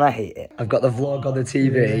title. And I hate it. I've got the vlog on the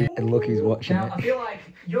TV and look who's watching it. I feel like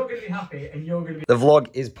you're going to be happy and you're going to be... The vlog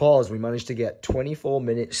is paused. We managed to get 24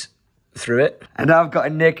 minutes through it. And I've got a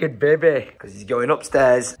naked baby because he's going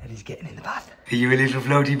upstairs and he's getting in the bath. Are you a little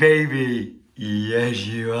floaty baby? Yes,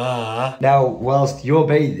 you are. Now, whilst you're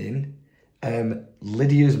bathing,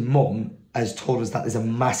 Lydia's mum has told us that there's a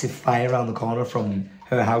massive fire around the corner from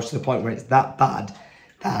her house to the point where it's that bad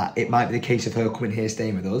that it might be the case of her coming here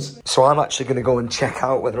staying with us. So I'm actually going to go and check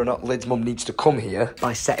out whether or not Lid's mum needs to come here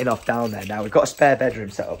by setting off down there. Now, we've got a spare bedroom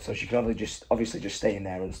set up, so she can obviously just stay in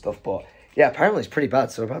there and stuff, but yeah, apparently it's pretty bad,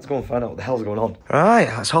 so we're about to go and find out what the hell's going on. All right,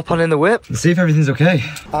 let's hop on in the whip and see if everything's okay.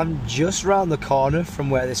 I'm just round the corner from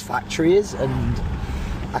where this factory is, and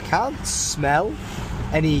I can't smell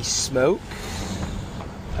any smoke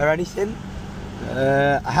or anything.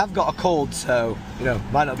 I have got a cold, so, you know,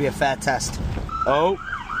 might not be a fair test. Oh.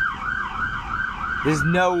 There's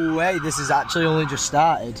no way this has actually only just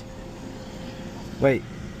started. Wait,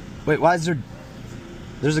 why is there...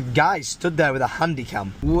 There's a guy stood there with a handy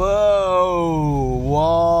cam. Whoa,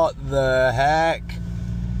 what the heck?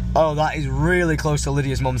 Oh, that is really close to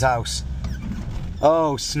Lydia's mum's house.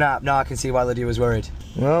 Oh, snap, now I can see why Lydia was worried.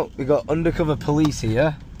 Well, we got undercover police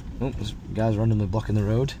here. Oh, there's guys randomly blocking the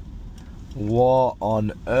road. What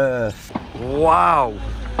on earth? Wow.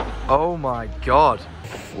 Oh my God.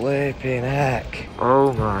 Flipping heck.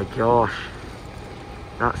 Oh my gosh.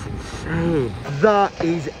 That's insane. That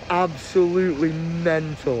is absolutely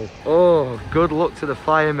mental. Oh, good luck to the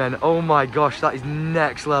firemen. Oh my gosh, that is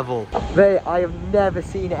next level. Mate, I have never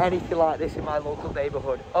seen anything like this in my local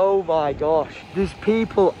neighborhood. Oh my gosh. There's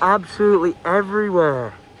people absolutely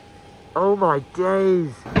everywhere. Oh my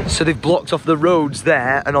days. So they've blocked off the roads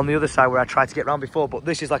there and on the other side where I tried to get around before, but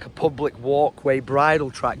this is like a public walkway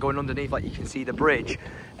bridle track going underneath, like you can see the bridge.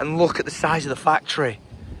 And look at the size of the factory.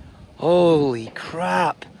 Holy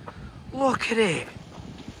crap. Look at it.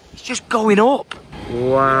 It's just going up.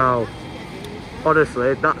 Wow.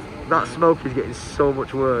 Honestly, that smoke is getting so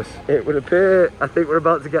much worse. It would appear, I think we're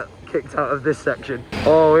about to get kicked out of this section.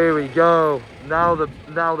 Oh, here we go. Now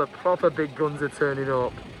the proper big guns are turning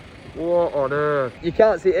up. What on earth? You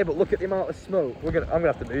can't see it here, but look at the amount of smoke. I'm gonna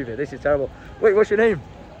have to move it. This is terrible. Wait, what's your name?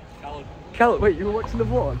 Callum. Callum, wait, you were watching the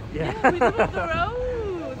vlog? Yeah, we live up the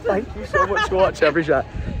road. Thank you so much for watching, I appreciate it.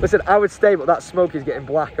 Listen, I would stay, but that smoke is getting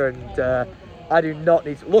blacker and I do not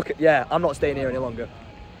need to... Look at... Yeah, I'm not staying here any longer.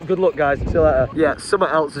 Good luck, guys. See you later. Yeah, someone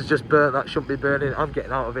else has just burnt. That shouldn't be burning. I'm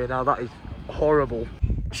getting out of here now. That is horrible.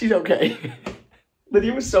 She's okay.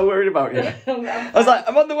 Lydia was so worried about you. I was like,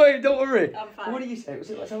 I'm on the way, don't worry. I'm fine. What did you say? Was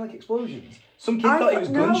it sound like explosions? Some kid thought it was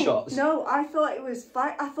gunshots. No, I thought it was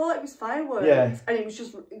fireworks. Yeah. And it was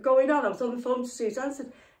just going on. I was on the phone to Susan and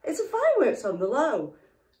said, it's a fireworks on the low.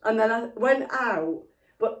 And then I went out,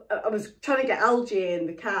 but I was trying to get Algie in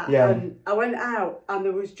the car. Yeah. And I went out and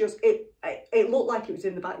there was just, it looked like it was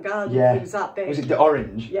in the back garden. Yeah. It was that big. Was it the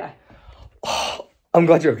orange? Yeah. Oh, I'm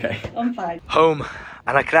glad you're okay. I'm fine. Home,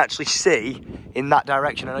 and I can actually see in that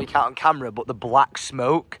direction, I know you can't on camera, but the black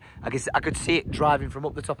smoke, I could see it driving from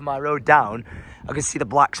up the top of my road down. I could see the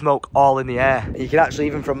black smoke all in the air. You can actually,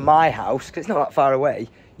 even from my house, because it's not that far away,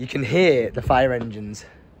 you can hear the fire engines.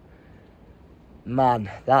 Man,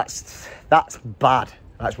 that's bad.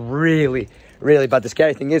 That's really, really bad. The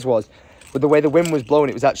scary thing was, with the way the wind was blowing,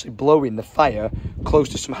 it was actually blowing the fire close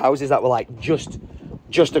to some houses that were like just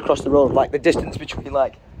across the road. Like the distance between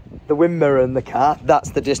like the wind mirror and the car, that's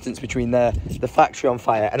the distance between the factory on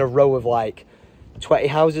fire and a row of like 20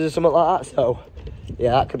 houses or something like that. So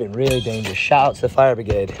yeah, that could have been really dangerous. Shout out to the fire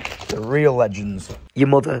brigade, the real legends. Your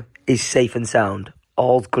mother is safe and sound.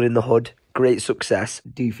 All's good in the hood. Great success.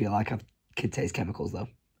 Do you feel like I've kid taste chemicals though?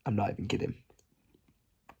 I'm not even kidding.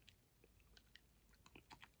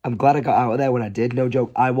 I'm glad I got out of there when I did. No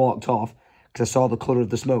joke. I walked off because I saw the colour of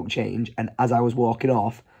the smoke change, and as I was walking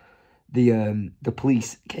off, the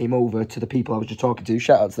police came over to the people I was just talking to.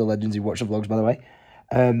 Shout out to the legends who watch the vlogs, by the way.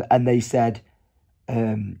 And they said,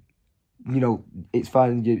 you know, it's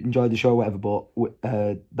fine, you enjoyed the show or whatever,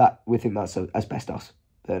 but we think that's asbestos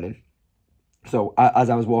burning. So as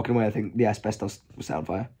I was walking away, I think the asbestos was set on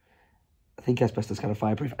fire. I think asbestos kind of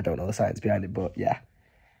fireproof. I don't know the science behind it, but yeah.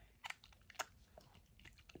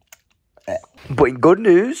 But in good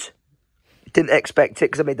news, didn't expect it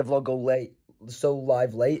because I made the vlog go late. So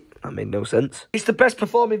live late. That made no sense. It's the best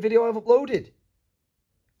performing video I've uploaded.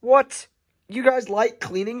 What? You guys like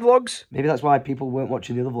cleaning vlogs? Maybe that's why people weren't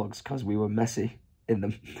watching the other vlogs, because we were messy in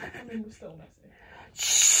them. I mean, we're still messy.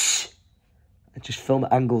 Shh! I just film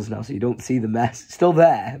at angles now so you don't see the mess. It's still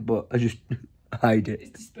there, but I just HYDE.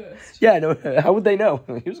 It's dispersed. Yeah, no, how would they know?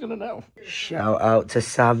 Who's gonna know? Shout out to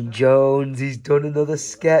Sam Jones. He's done another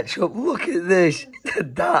SketchUp. Look at this.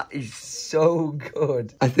 That is so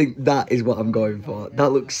good. I think that is what I'm going for.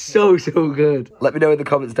 That looks so good. Let me know in the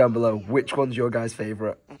comments down below which one's your guys'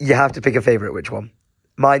 favourite. You have to pick a favourite. Which one?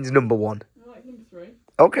 Mine's number 1. I like number 3.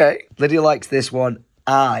 Okay. Lydia likes this one.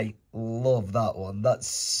 I love that one. That's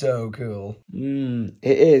so cool.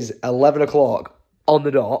 It is 11 o'clock on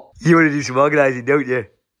the dot. You want to do some organising, don't you?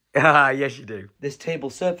 Ah, yes you do. This table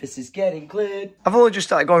surface is getting cleared. I've only just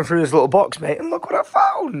started going through this little box, mate, and look what I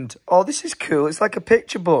found. Oh, this is cool. It's like a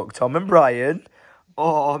picture book. Tom and Brian.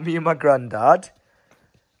 Oh, me and my granddad.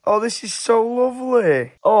 Oh, this is so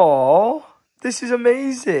lovely. Oh, this is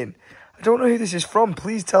amazing. I don't know who this is from.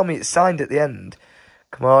 Please tell me it's signed at the end.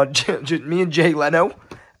 Come on, me and Jay Leno.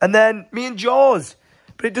 And then me and Jaws.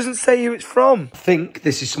 But it doesn't say who it's from. I think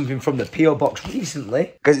this is something from the PO Box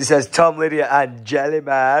recently. Because it says Tom, Lydia and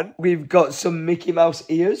Jellyman. We've got some Mickey Mouse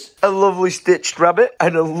ears. A lovely stitched rabbit.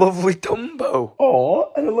 And a lovely Dumbo.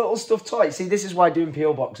 Oh, and a little stuffed toy. See, this is why doing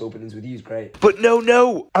PO Box openings with you is great. But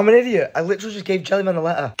no. I'm an idiot. I literally just gave Jellyman a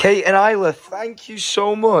letter. Kate and Isla, thank you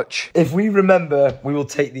so much. If we remember, we will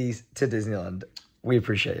take these to Disneyland. We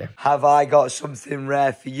appreciate you. Have I got something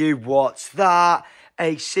rare for you? What's that?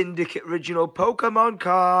 A Syndicate original Pokemon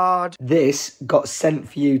card. This got sent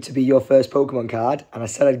for you to be your first Pokemon card, and I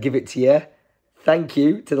said I'd give it to you. Thank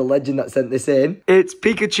you to the legend that sent this in. It's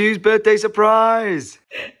Pikachu's birthday surprise.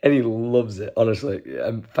 And he loves it, honestly.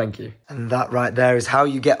 Thank you. And that right there is how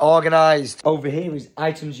you get organised. Over here is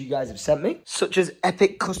items you guys have sent me, such as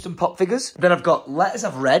epic custom pop figures. Then I've got letters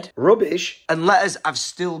I've read, rubbish, and letters I've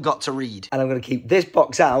still got to read. And I'm going to keep this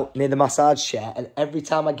box out near the massage chair, and every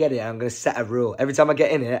time I get it, I'm going to set a rule. Every time I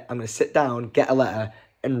get in it, I'm going to sit down, get a letter,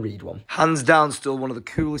 and read one. Hands down, still one of the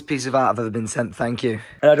coolest pieces of art I've ever been sent, thank you.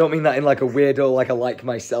 And I don't mean that in like a weirdo, like a like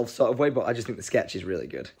myself sort of way, but I just think the sketch is really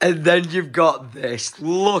good. And then you've got this.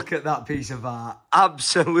 Look at that piece of art.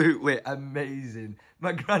 Absolutely amazing.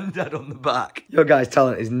 My granddad on the back. Your guys'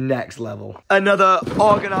 talent is next level. Another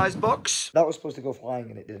organised box. That was supposed to go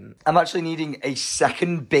flying and it didn't. I'm actually needing a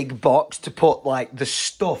second big box to put like the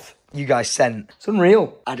stuff you guys sent. It's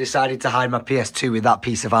unreal. I decided to hide my PS2 with that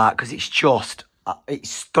piece of art because it's just... it's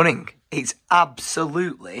stunning. It's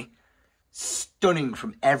absolutely stunning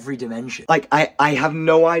from every dimension. Like, I have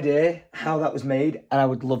no idea how that was made, and I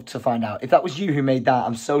would love to find out. If that was you who made that,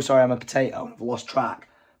 I'm so sorry I'm a potato and I've lost track.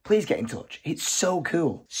 Please get in touch. It's so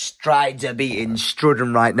cool. Strides are being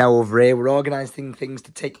strudden right now over here. We're organising things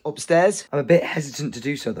to take upstairs. I'm a bit hesitant to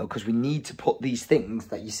do so, though, because we need to put these things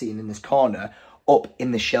that you're seeing in this corner up in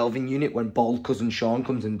the shelving unit when bald cousin Sean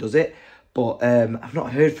comes and does it. But I've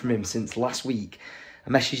not heard from him since last week. I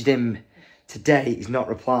messaged him today, he's not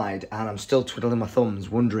replied, and I'm still twiddling my thumbs,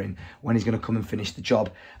 wondering when he's going to come and finish the job.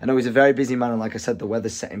 I know he's a very busy man, and like I said, the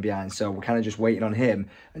weather's setting behind, so we're kind of just waiting on him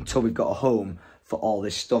until we've got a home for all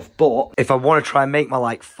this stuff. But if I want to try and make my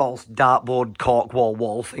like false dartboard cork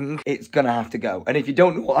wall thing, it's gonna have to go. And if you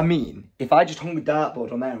don't know what I mean, if I just hung a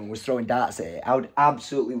dartboard on there and was throwing darts at it, I would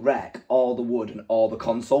absolutely wreck all the wood and all the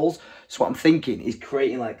consoles. So what I'm thinking is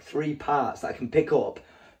creating like 3 parts that I can pick up,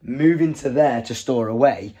 move into there to store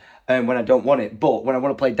away when I don't want it, but when I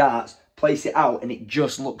want to play darts, place it out and it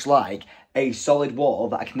just looks like a solid wall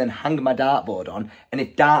that I can then hang my dartboard on, and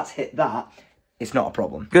if darts hit that, it's not a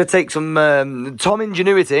problem. Gonna take some Tom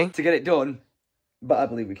ingenuity to get it done, but I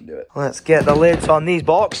believe we can do it. Let's get the lids on these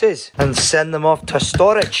boxes and send them off to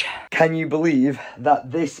storage. Can you believe that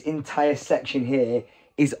this entire section here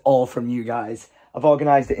is all from you guys? I've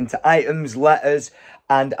organised it into items, letters,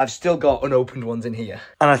 and I've still got unopened ones in here.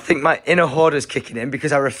 And I think my inner hoarder's kicking in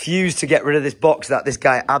because I refuse to get rid of this box that this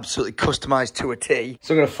guy absolutely customised to a T.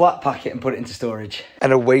 So I'm going to flat pack it and put it into storage.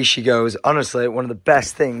 And away she goes. Honestly, one of the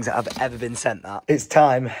best things I've ever been sent that. It's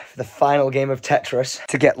time for the final game of Tetris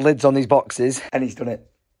to get lids on these boxes. And he's done it.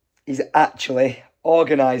 He's actually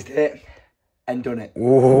organised it and done it.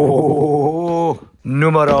 Ooh.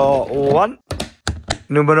 Numero 1.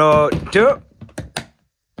 Numero 2.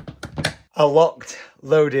 Locked,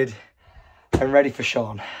 loaded, and ready for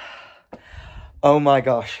Sean. Oh my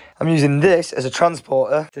gosh. I'm using this as a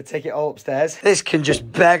transporter to take it all upstairs. This can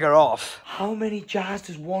just beggar off. How many jars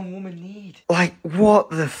does one woman need? Like, what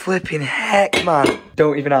the flipping heck, man?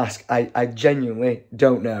 Don't even ask. I genuinely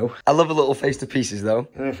don't know. I love a little face to pieces, though.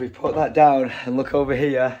 And if we put that down and look over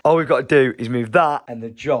here, all we've got to do is move that, and the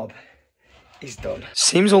job is done.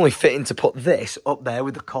 Seems only fitting to put this up there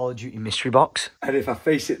with the Call of Duty mystery box. And if I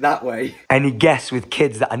face it that way, any guests with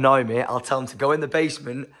kids that annoy me, I'll tell them to go in the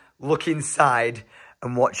basement, look inside,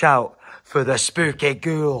 and watch out for the spooky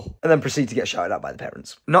ghoul. And then proceed to get shouted at by the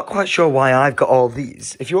parents. Not quite sure why I've got all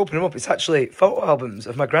these. If you open them up, it's actually photo albums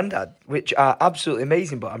of my granddad, which are absolutely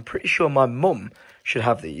amazing, but I'm pretty sure my mum should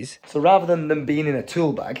have these. So rather than them being in a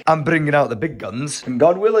tool bag, I'm bringing out the big guns, and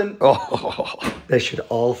God willing, they should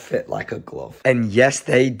all fit like a glove. And yes,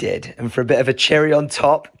 they did. And for a bit of a cherry on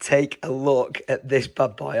top, take a look at this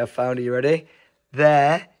bad boy I found. Are you ready?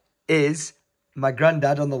 There is my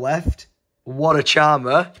granddad on the left. What a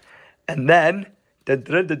charmer. And then, dun,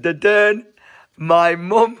 dun, dun, dun, dun, my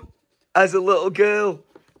mum as a little girl.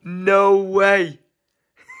 No way.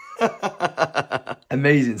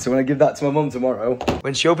 Amazing. So when I give that to my mum tomorrow,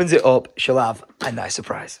 when she opens it up, she'll have a nice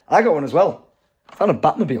surprise. I got one as well. I found a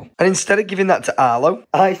Batmobile. And instead of giving that to Arlo,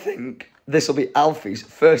 I think this will be Alfie's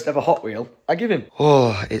first ever Hot Wheel I give him.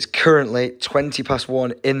 Oh, it's currently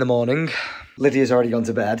 1:20 in the morning. Lydia's already gone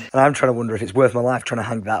to bed. And I'm trying to wonder if it's worth my life trying to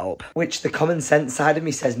hang that up. Which the common sense side of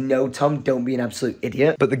me says, no, Tom, don't be an absolute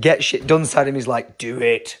idiot. But the get shit done side of me is like, do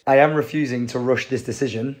it. I am refusing to rush this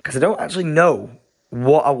decision because I don't actually know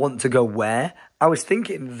what I want to go where. I was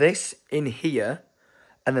thinking this in here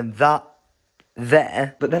and then that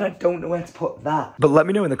there, but then I don't know where to put that. But let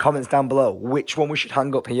me know in the comments down below which one we should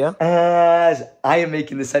hang up here, as I am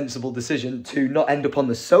making the sensible decision to not end up on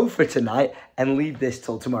the sofa tonight and leave this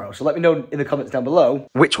till tomorrow. So let me know in the comments down below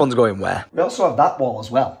which one's going where. We also have that wall as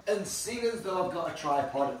well. And seeing as though I've got a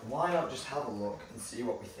tripod, why not just have a look and see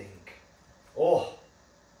what we think? Oh,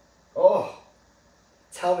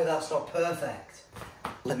 tell me that's not perfect.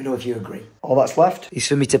 Let me know if you agree. All that's left is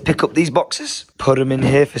for me to pick up these boxes, put them in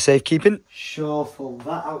here for safekeeping, shuffle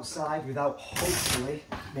that outside without hopefully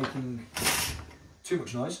making too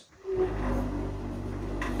much noise.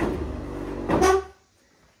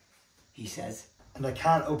 He says. And I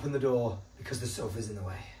can't open the door because the sofa's in the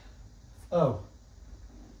way. Oh.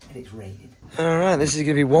 And it's raining. All right, this is going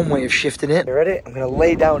to be one way of shifting it. You ready? I'm going to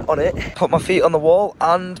lay down on it, put my feet on the wall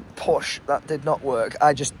and push. That did not work.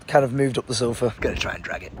 I just kind of moved up the sofa. Going to try and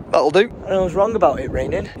drag it. That'll do. And I was wrong about it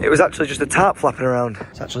raining. It was actually just a tarp flapping around.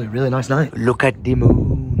 It's actually a really nice night. Look at the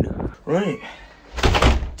moon. Right.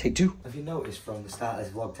 Take two. Have you noticed from the start of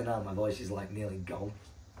this vlog to now, my voice is like nearly gone?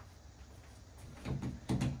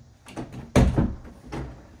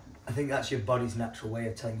 I think that's your body's natural way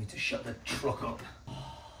of telling you to shut the truck up.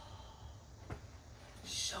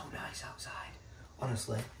 So nice outside.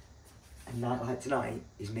 Honestly, a night like tonight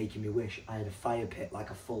is making me wish I had a fire pit, like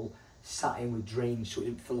a full satin with drains so it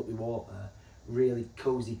didn't fill up with water. Really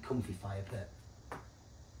cosy, comfy fire pit.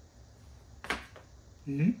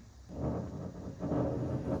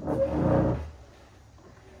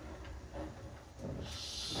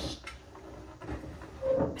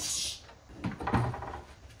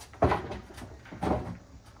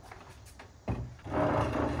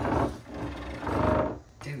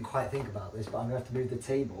 Didn't quite think about this, but I'm gonna have to move the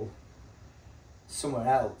table somewhere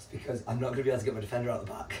else because I'm not gonna be able to get my Defender out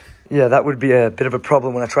the back. Yeah, that would be a bit of a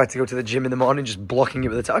problem when I try to go to the gym in the morning, just blocking it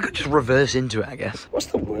with the table. I could just reverse into it, I guess. What's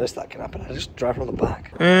the worst that can happen? I just drive on the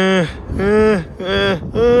back. Yeah,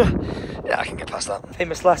 I can get past that.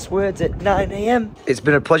 Famous last words at 9 AM. It's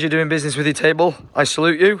been a pleasure doing business with your table. I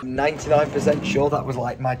salute you. 99% sure that was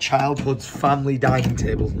like my childhood's family dining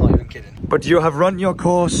table. Not even kidding. But you have run your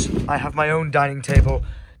course. I have my own dining table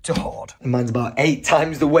to hoard. And mine's about 8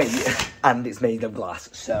 times the weight and it's made of glass.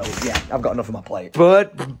 So yeah, I've got enough on my plate.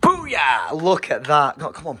 But booyah! Look at that. Oh,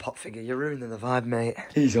 come on, pop figure. You're ruining the vibe, mate.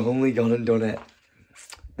 He's only gone and done it.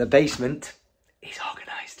 The basement is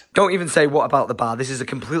organised. Don't even say what about the bar. This is a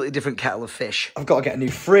completely different kettle of fish. I've got to get a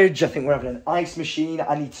new fridge. I think we're having an ice machine.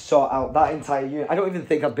 I need to sort out that entire unit. I don't even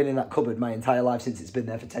think I've been in that cupboard my entire life since it's been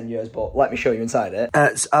there for 10 years, but let me show you inside it.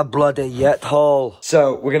 It's a bloody yet hole.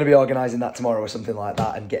 So we're going to be organising that tomorrow or something like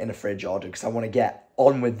that and getting a fridge ordered because I want to get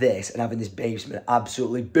on with this and having this basement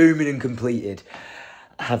absolutely booming and completed.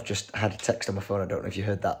 I have just had a text on my phone. I don't know if you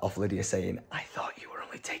heard that off Lydia saying, I thought you were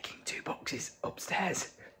only taking 2 boxes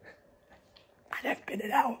upstairs. I've been it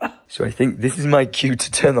out. So I think this is my cue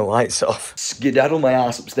to turn the lights off, skedaddle my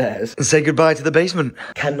ass upstairs and say goodbye to the basement.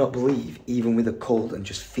 Cannot believe, even with a cold and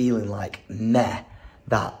just feeling like meh,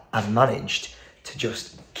 that I've managed to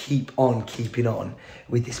just keep on keeping on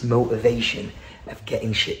with this motivation of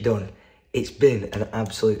getting shit done. It's been an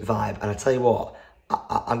absolute vibe. And I tell you what,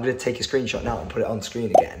 I'm going to take a screenshot now and put it on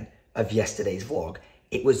screen again of yesterday's vlog.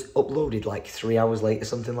 It was uploaded like 3 hours later,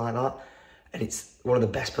 something like that. And it's one of the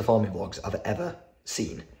best performing vlogs I've ever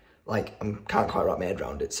seen. Like, I can't quite wrap my head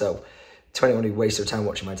around it. So, to anyone who wastes their time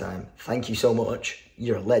watching my time, thank you so much.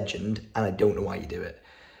 You're a legend, and I don't know why you do it.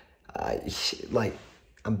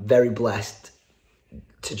 I'm very blessed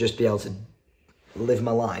to just be able to live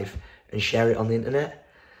my life and share it on the internet.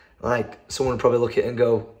 Like, someone would probably look at it and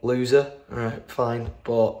go, loser, all right, fine,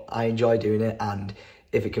 but I enjoy doing it, and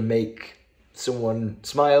if it can make someone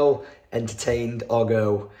smile, entertained, or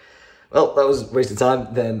go, well, that was a waste of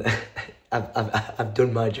time, then I've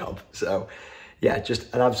done my job. So yeah,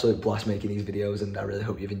 just an absolute blast making these videos, and I really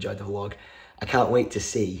hope you've enjoyed the vlog. I can't wait to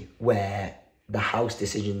see where the house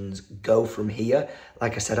decisions go from here.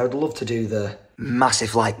 Like I said, I would love to do the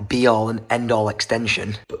massive like be all and end all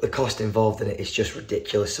extension, but the cost involved in it is just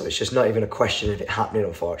ridiculous. So it's just not even a question of it happening,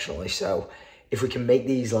 unfortunately. So if we can make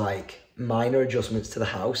these like minor adjustments to the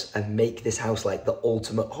house and make this house like the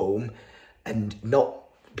ultimate home, and not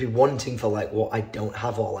be wanting for like what I don't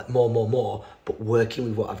have, or like more, but working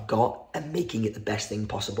with what I've got and making it the best thing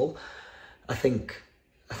possible, I think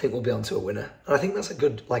we'll be onto a winner. And I think that's a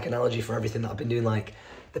good like analogy for everything that I've been doing like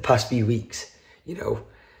the past few weeks, you know,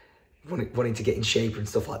 wanting to get in shape and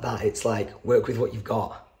stuff like that. It's like, work with what you've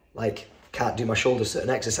got. Like, can't do my shoulders certain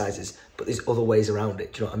exercises, but there's other ways around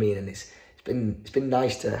it, do you know what I mean? And it's been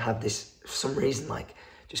nice to have this, for some reason, like,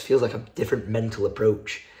 just feels like a different mental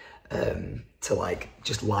approach to like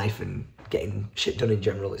just life and getting shit done in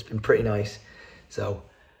general. It's been pretty nice. So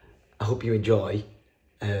I hope you enjoy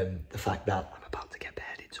the fact that I'm about to get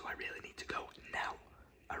beheaded, so I really need to go now.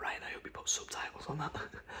 Alright, and I hope you put subtitles on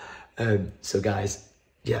that. So guys,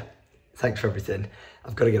 yeah, thanks for everything.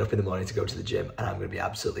 I've got to get up in the morning to go to the gym, and I'm going to be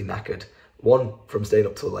absolutely knackered. 1, from staying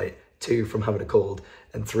up till late. 2, from having a cold.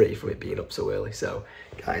 And 3, from it being up so early. So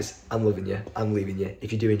guys, I'm loving you. I'm leaving you.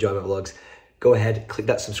 If you do enjoy my vlogs, go ahead, click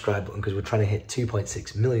that subscribe button, because we're trying to hit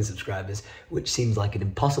 2.6 million subscribers, which seems like an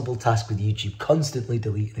impossible task with YouTube constantly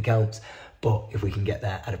deleting accounts. But if we can get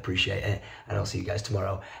there, I'd appreciate it. And I'll see you guys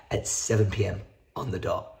tomorrow at 7 PM on the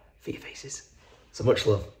dot for your faces. So much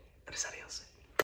love, and adios.